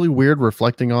really weird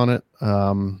reflecting on it.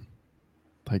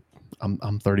 Like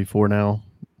I'm 34 now.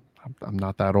 I'm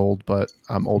not that old, but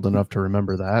I'm old enough to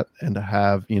remember that and to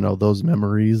have, those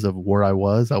memories of where I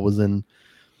was. I was in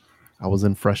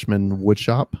freshman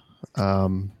woodshop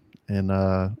in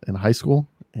high school,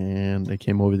 and they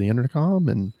came over the intercom,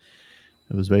 and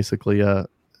it was basically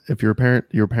if you're a parent,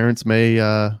 your parents may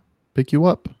pick you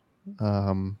up.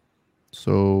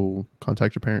 So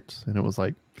contact your parents. And it was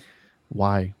like,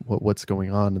 why? What's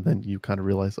going on? And then you kind of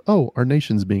realize, oh, our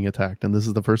nation's being attacked, and this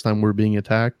is the first time we're being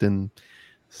attacked in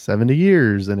 70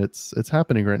 years, and it's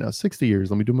happening right now. 60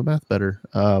 years. Let me do my math better.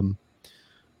 On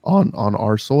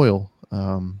our soil.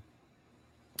 And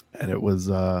it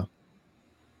was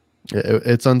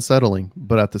it's unsettling,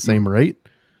 but at the same rate,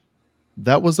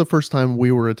 that was the first time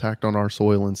we were attacked on our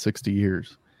soil in 60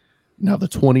 years. Now the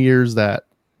 20 years that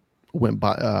went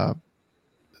by,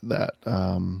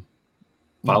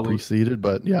 preceded,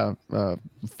 but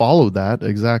followed that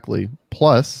exactly.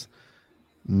 Plus,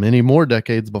 many more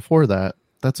decades before that.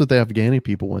 That's what the Afghani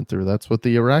people went through. That's what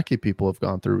the Iraqi people have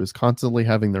gone through, is constantly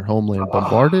having their homeland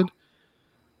bombarded.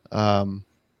 Yeah,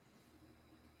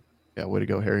 way to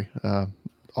go, Harry.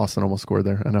 Austin almost scored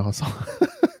there. I know. I saw.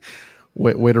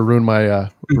 way to ruin my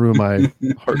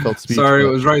heartfelt speech. Sorry, it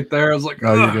was right there. I was like,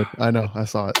 "Oh, you're good." I know. I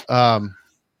saw it.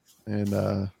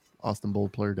 And Austin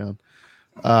Bold player down.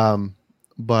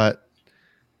 But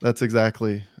that's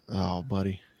exactly. Oh,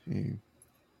 buddy.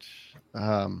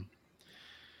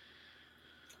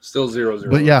 Still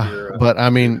 0-0. But yeah, but I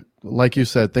mean, like you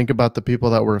said, think about the people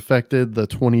that were affected, the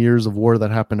 20 years of war that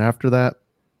happened after that.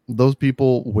 Those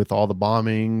people, with all the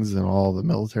bombings and all the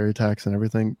military attacks and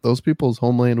everything, those people's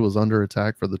homeland was under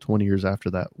attack for the 20 years after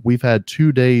that. We've had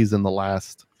 2 days in the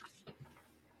last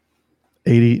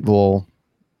 80. Well,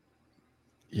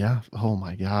 yeah. Oh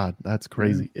my God. That's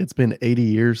crazy. It's been 80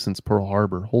 years since Pearl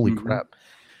Harbor. Holy crap.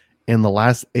 In the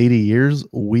last 80 years,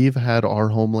 we've had our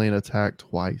homeland attacked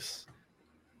twice.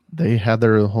 They had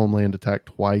their homeland attacked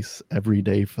twice every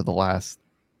day for the last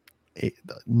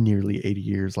nearly 80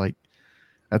 years. Like,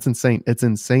 that's insane. It's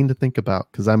insane to think about,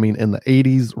 because I mean, in the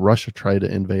 80s, Russia tried to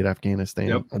invade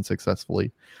Afghanistan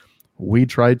unsuccessfully. We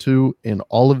tried to in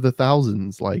all of the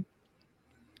thousands, like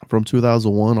from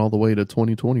 2001 all the way to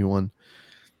 2021.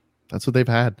 That's what they've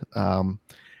had. And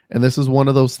this is one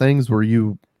of those things where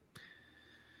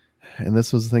and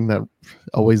this was the thing that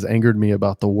always angered me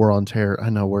about the war on terror. I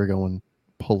know we're going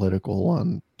political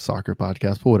on soccer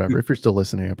podcast, but whatever. If you're still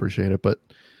listening, I appreciate it. But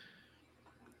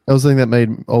that was the thing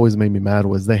that always made me mad,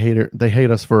 was they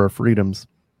hate us for our freedoms.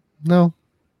 No,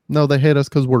 they hate us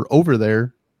because we're over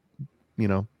there,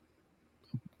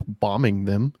 bombing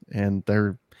them, and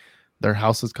their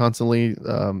house is constantly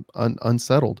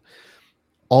unsettled.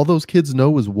 All those kids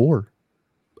know is war.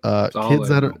 Kids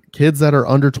that are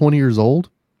under 20 years old,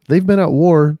 they've been at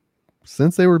war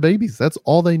since they were babies. That's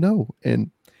all they know, and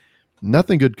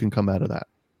nothing good can come out of that.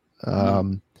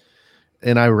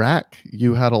 In Iraq,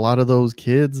 you had a lot of those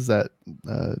kids that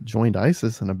joined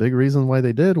ISIS, and a big reason why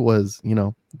they did was,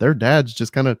 their dads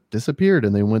just kind of disappeared,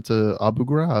 and they went to Abu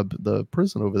Ghraib, the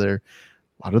prison over there.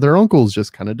 A lot of their uncles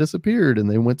just kind of disappeared,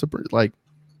 and they went to, like,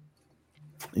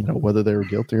 whether they were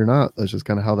guilty or not. That's just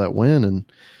kind of how that went.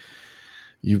 And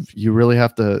you really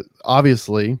have to,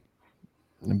 obviously,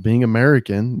 being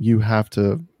American, you have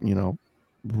to,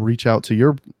 reach out to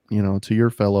your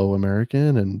fellow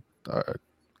American, and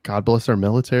God bless our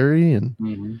military.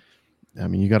 And I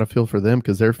mean, you got to feel for them,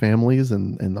 because their families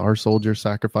and our soldiers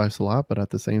sacrifice a lot. But at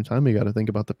the same time, you got to think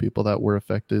about the people that were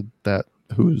affected,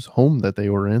 whose home that they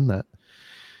were in, that,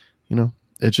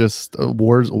 it's just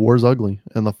war's ugly,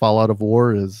 and the fallout of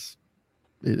war is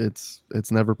it's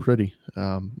never pretty.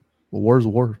 War's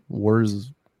war. War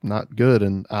is not good.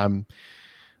 And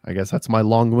I guess that's my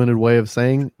long-winded way of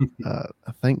saying,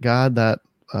 thank God that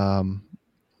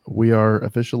we are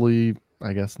officially,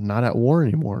 I guess, not at war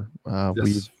anymore.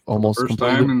 We've almost first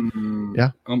time in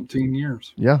umpteen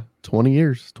years. Yeah,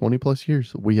 20 plus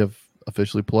years. We have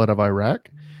officially pulled out of Iraq,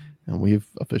 and we've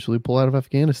officially pulled out of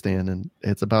Afghanistan. And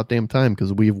it's about damn time,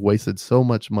 because we've wasted so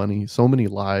much money, so many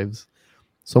lives,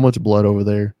 so much blood over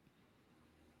there.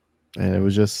 And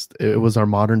it was our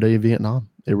modern day Vietnam.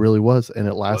 It really was. And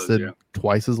it lasted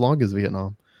twice as long as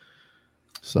Vietnam.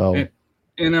 So,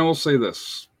 and I will say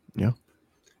this. Yeah.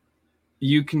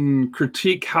 You can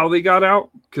critique how they got out,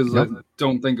 because I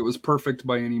don't think it was perfect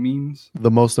by any means. The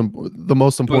most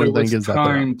important thing is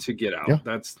time to get out. Yeah.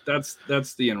 That's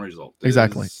the end result.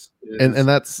 Exactly. And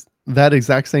that's that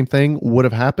exact same thing would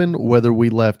have happened whether we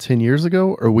left 10 years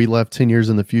ago or we left 10 years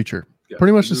in the future. Yeah,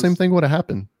 pretty much the same thing would have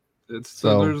happened.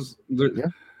 There's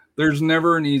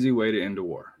never an easy way to end a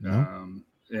war. No.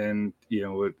 And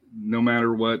no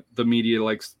matter what the media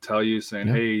likes to tell you, saying,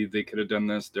 hey, they could have done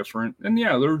this different. And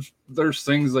there's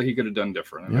things that he could have done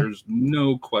different. And there's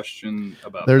no question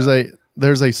about that.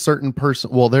 There's a certain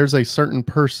person. Well, there's a certain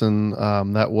person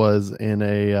that was in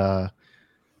a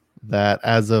that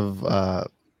as of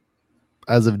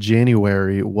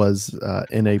January was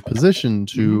in a position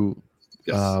to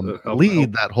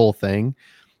lead that whole thing.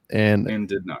 And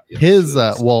did not. Yes.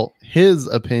 His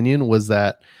opinion was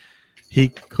that he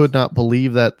could not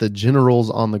believe that the generals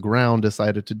on the ground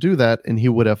decided to do that, and he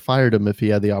would have fired him if he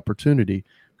had the opportunity.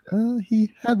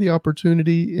 He had the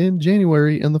opportunity in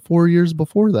January and the 4 years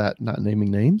before that, not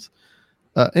naming names,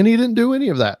 and he didn't do any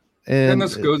of that. And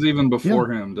this goes even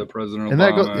before him, to President Obama. And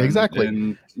that goes,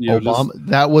 exactly. Obama.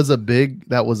 That was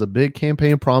a big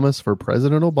campaign promise for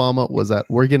President Obama, was that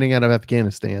we're getting out of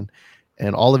Afghanistan.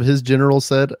 And all of his generals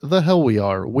said, the hell we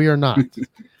are. We are not.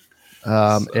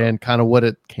 And kind of what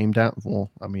it came down.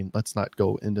 Well, I mean, let's not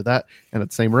go into that. And at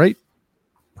the same rate,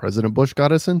 President Bush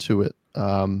got us into it.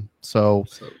 So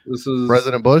this is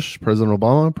President Bush, President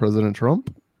Obama, President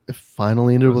Trump. It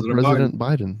finally ended with President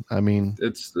Biden. I mean,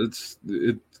 it's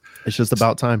just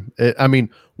about time. I mean,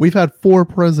 we've had 4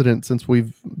 presidents since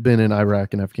we've been in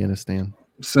Iraq and Afghanistan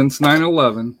since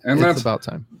 9/11, and it's that's about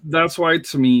time. That's why,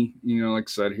 to me, like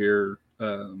I said here,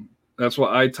 that's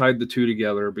why I tied the two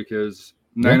together, because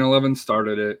 9/11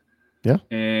 started it. Yeah.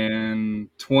 And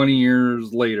 20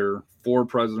 years later, 4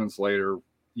 presidents later,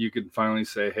 you could finally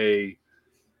say, hey,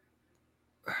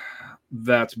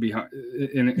 that's behind,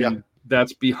 and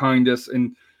that's behind us.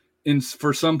 And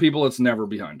for some people, it's never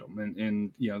behind them.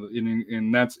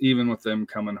 And that's even with them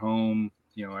coming home.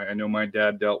 I know my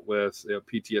dad dealt with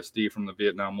PTSD from the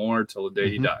Vietnam War till the day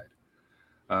he died.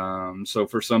 So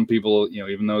for some people,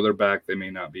 even though they're back, they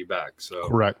may not be back. So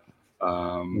correct.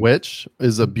 Which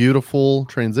is a beautiful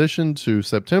transition to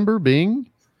September being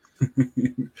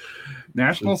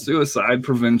National Suicide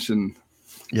Prevention.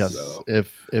 Yes. So.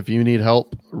 If you need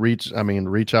help, reach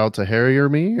out to Harry or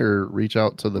me, or reach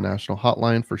out to the national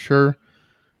hotline for sure.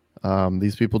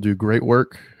 These people do great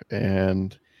work,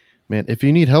 and man, if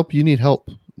you need help, you need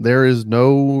help. There is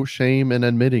no shame in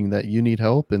admitting that you need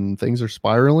help and things are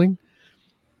spiraling.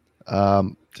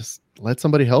 Just let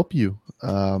somebody help you.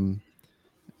 And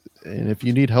if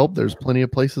you need help, there's plenty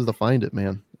of places to find it,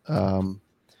 man.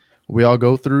 We all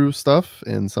go through stuff,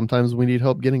 and sometimes we need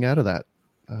help getting out of that.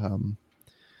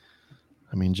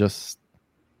 Just,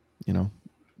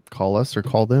 call us or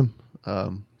call them,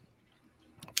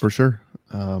 for sure.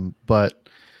 But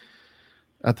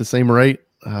at the same rate,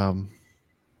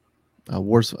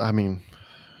 wars,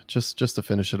 just to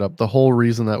finish it up, the whole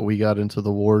reason that we got into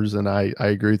the wars, and I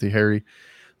agree with you, Harry,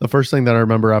 the first thing that I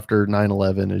remember after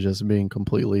 9/11 is just being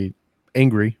completely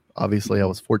angry. Obviously, I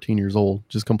was 14 years old,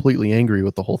 just completely angry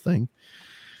with the whole thing.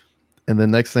 And the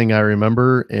next thing I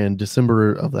remember, in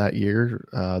December of that year,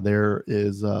 there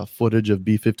is footage of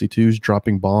B-52s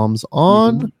dropping bombs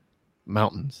on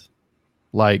mountains.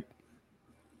 And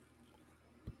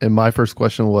my first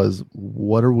question was,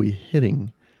 what are we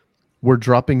hitting? We're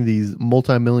dropping these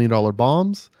multi-million-dollar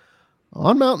bombs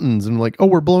on mountains, and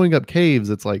we're blowing up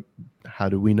caves. It's like, how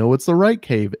do we know it's the right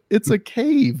cave? It's a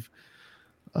cave.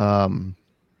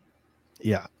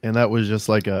 Yeah, and that was just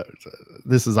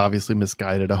this is obviously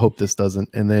misguided. I hope this doesn't.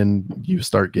 And then you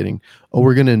start getting,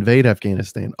 we're going to invade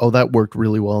Afghanistan. That worked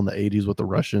really well in the 80s with the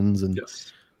Russians and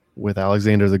with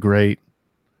Alexander the Great,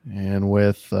 and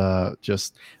with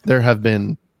there have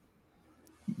been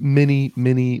many,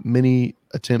 many, many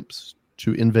attempts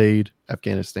to invade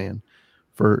Afghanistan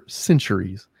for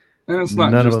centuries. And it's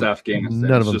not just Afghanistan.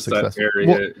 None of them successful.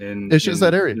 It's just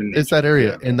that area. It's that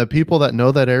area. And the people that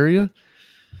know that area,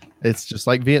 it's just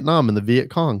like Vietnam and the Viet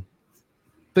Cong.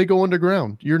 They go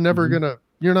underground. You're not going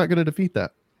to defeat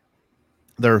that.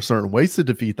 There are certain ways to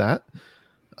defeat that.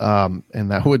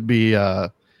 And that would be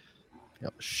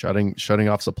shutting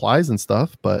off supplies and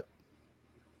stuff. But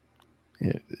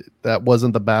that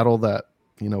wasn't the battle that,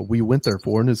 we went there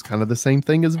for. And it's kind of the same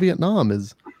thing as Vietnam.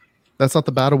 That's not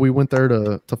the battle we went there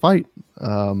to fight.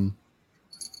 And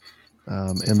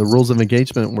the rules of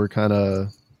engagement were kind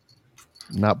of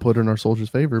not put in our soldiers'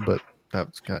 favor, but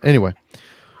that's anyway.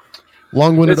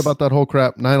 Long-winded about that whole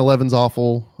crap. 9/11's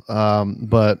awful,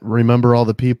 but remember all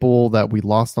the people that we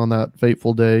lost on that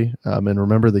fateful day, and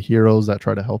remember the heroes that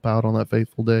try to help out on that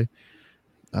fateful day.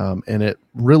 And it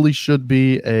really should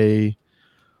be a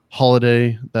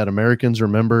holiday that Americans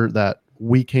remember, that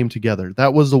we came together.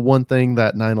 That was the one thing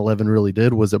that 9/11 really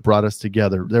did, was it brought us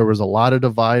together. There was a lot of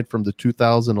divide from the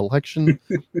 2000 election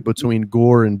between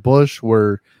Gore and Bush,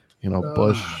 where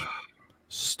Bush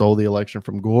stole the election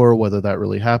from Gore, whether that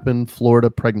really happened. Florida,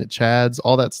 pregnant Chads,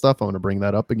 all that stuff. I'm going to bring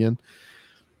that up again.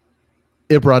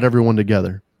 It brought everyone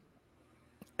together.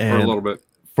 And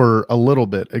for a little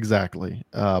bit, exactly.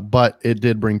 But it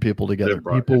did bring people together.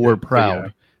 People were proud.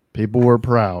 Yeah. People were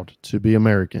proud to be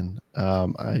American.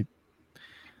 I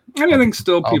think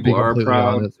still people are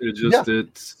proud.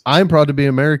 I'm proud to be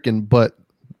American, but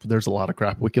there's a lot of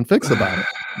crap we can fix about it.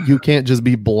 You can't just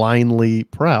be blindly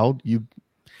proud.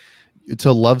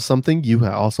 To love something, you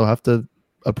also have to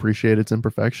appreciate its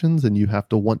imperfections, and you have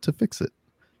to want to fix it.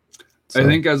 So, I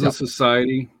think as a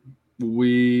society,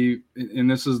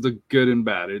 and this is the good and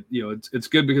bad. It's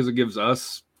good because it gives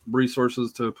us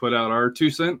resources to put out our 2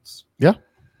 cents. Yeah.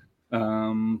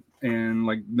 And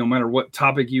no matter what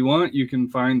topic you want, you can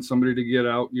find somebody to get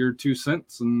out your 2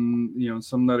 cents, and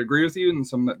some that agree with you and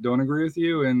some that don't agree with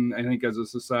you. And I think as a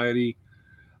society,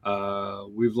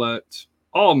 we've let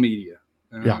all media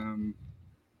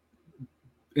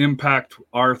impact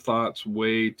our thoughts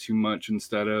way too much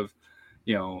instead of,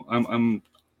 I'm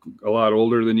a lot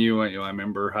older than you. I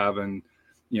remember having,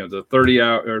 the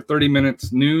 30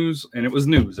 minutes news, and it was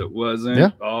news. It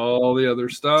wasn't all the other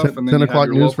stuff. And then 10 you o'clock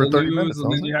had your news for local 30 minutes.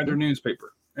 and then you had your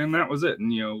newspaper, and that was it.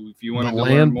 And, if you wanted to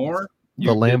land- learn more,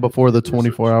 The land before the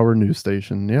 24-hour news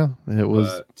station. Yeah, it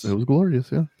was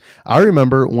glorious. Yeah, I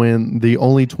remember when the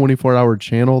only 24-hour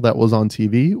channel that was on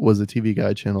TV was a TV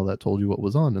Guide channel that told you what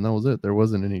was on, and that was it. There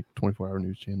wasn't any 24-hour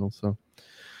news channel. So,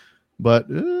 but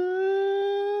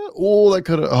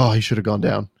he should have gone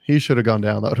down. He should have gone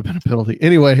down. That would have been a penalty.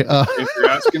 Anyway, if you're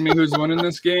asking me who's winning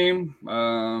this game,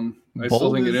 I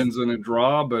still think it ends in a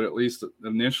draw. But at least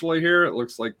initially here, it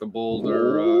looks like the Bold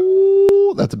are.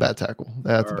 That's a bad tackle.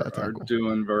 That's a bad tackle. Are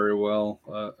doing very well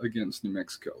against New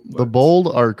Mexico. The Bold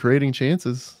are creating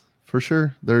chances for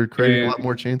sure. They're creating a lot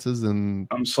more chances than.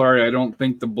 I'm sorry, I don't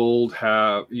think the Bold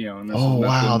have. And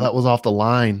wow, that was off the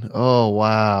line. Oh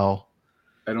wow.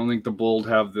 I don't think the Bold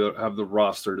have the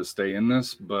roster to stay in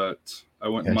this, but I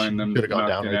wouldn't mind them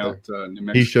knocking out New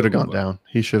Mexico. He should have gone down.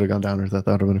 He should have gone down, or that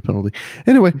would have been a penalty.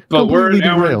 Anyway, but we're an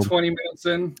hour and 20 minutes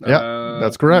in. Yeah,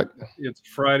 that's correct. It's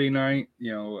Friday night. I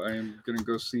am going to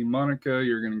go see Monica.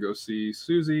 You're going to go see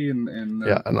Susie, and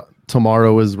and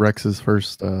tomorrow is Rex's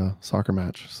first soccer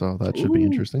match, so that should be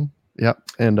interesting. Yeah,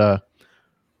 and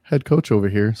head coach over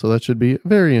here, so that should be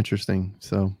very interesting.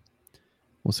 So.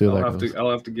 We'll see what that goes. I'll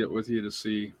have to get with you to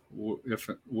see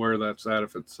where that's at.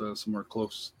 If it's somewhere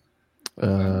close,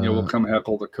 we'll come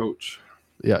heckle the coach.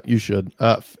 Yeah, you should.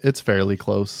 It's fairly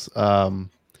close.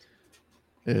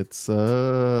 It's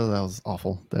that was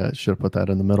awful. That should have put that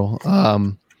in the middle.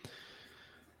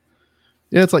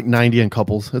 Yeah, it's like 90 in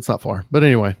couples. It's not far, but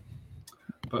anyway.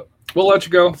 But we'll let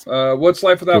you go. What's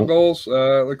life without goals?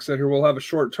 Like I said, here we'll have a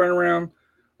short turnaround.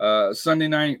 Sunday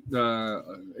night,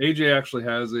 AJ actually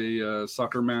has a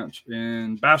soccer match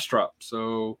in Bastrop.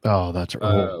 So that's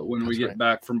when we get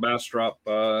back from Bastrop,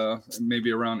 maybe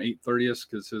around 8:30ish,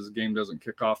 because his game doesn't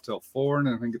kick off till 4, and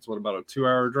I think it's about a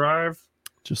 2-hour drive.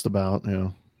 Just about, yeah.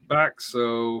 Back,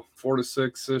 so 4 to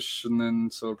 6ish, and then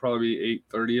so it'll probably be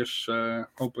 8:30ish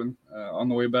open on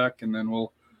the way back, and then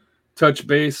we'll touch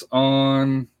base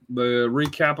on the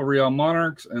recap of Real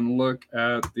Monarchs and look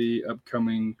at the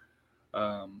upcoming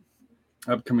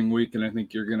week, and I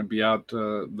think you're going to be out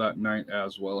that night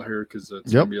as well here, because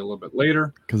it's going to be a little bit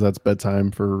later, because that's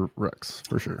bedtime for Rex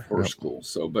for sure for school.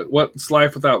 So, but what's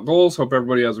life without goals? Hope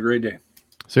everybody has a great day.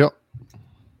 See ya.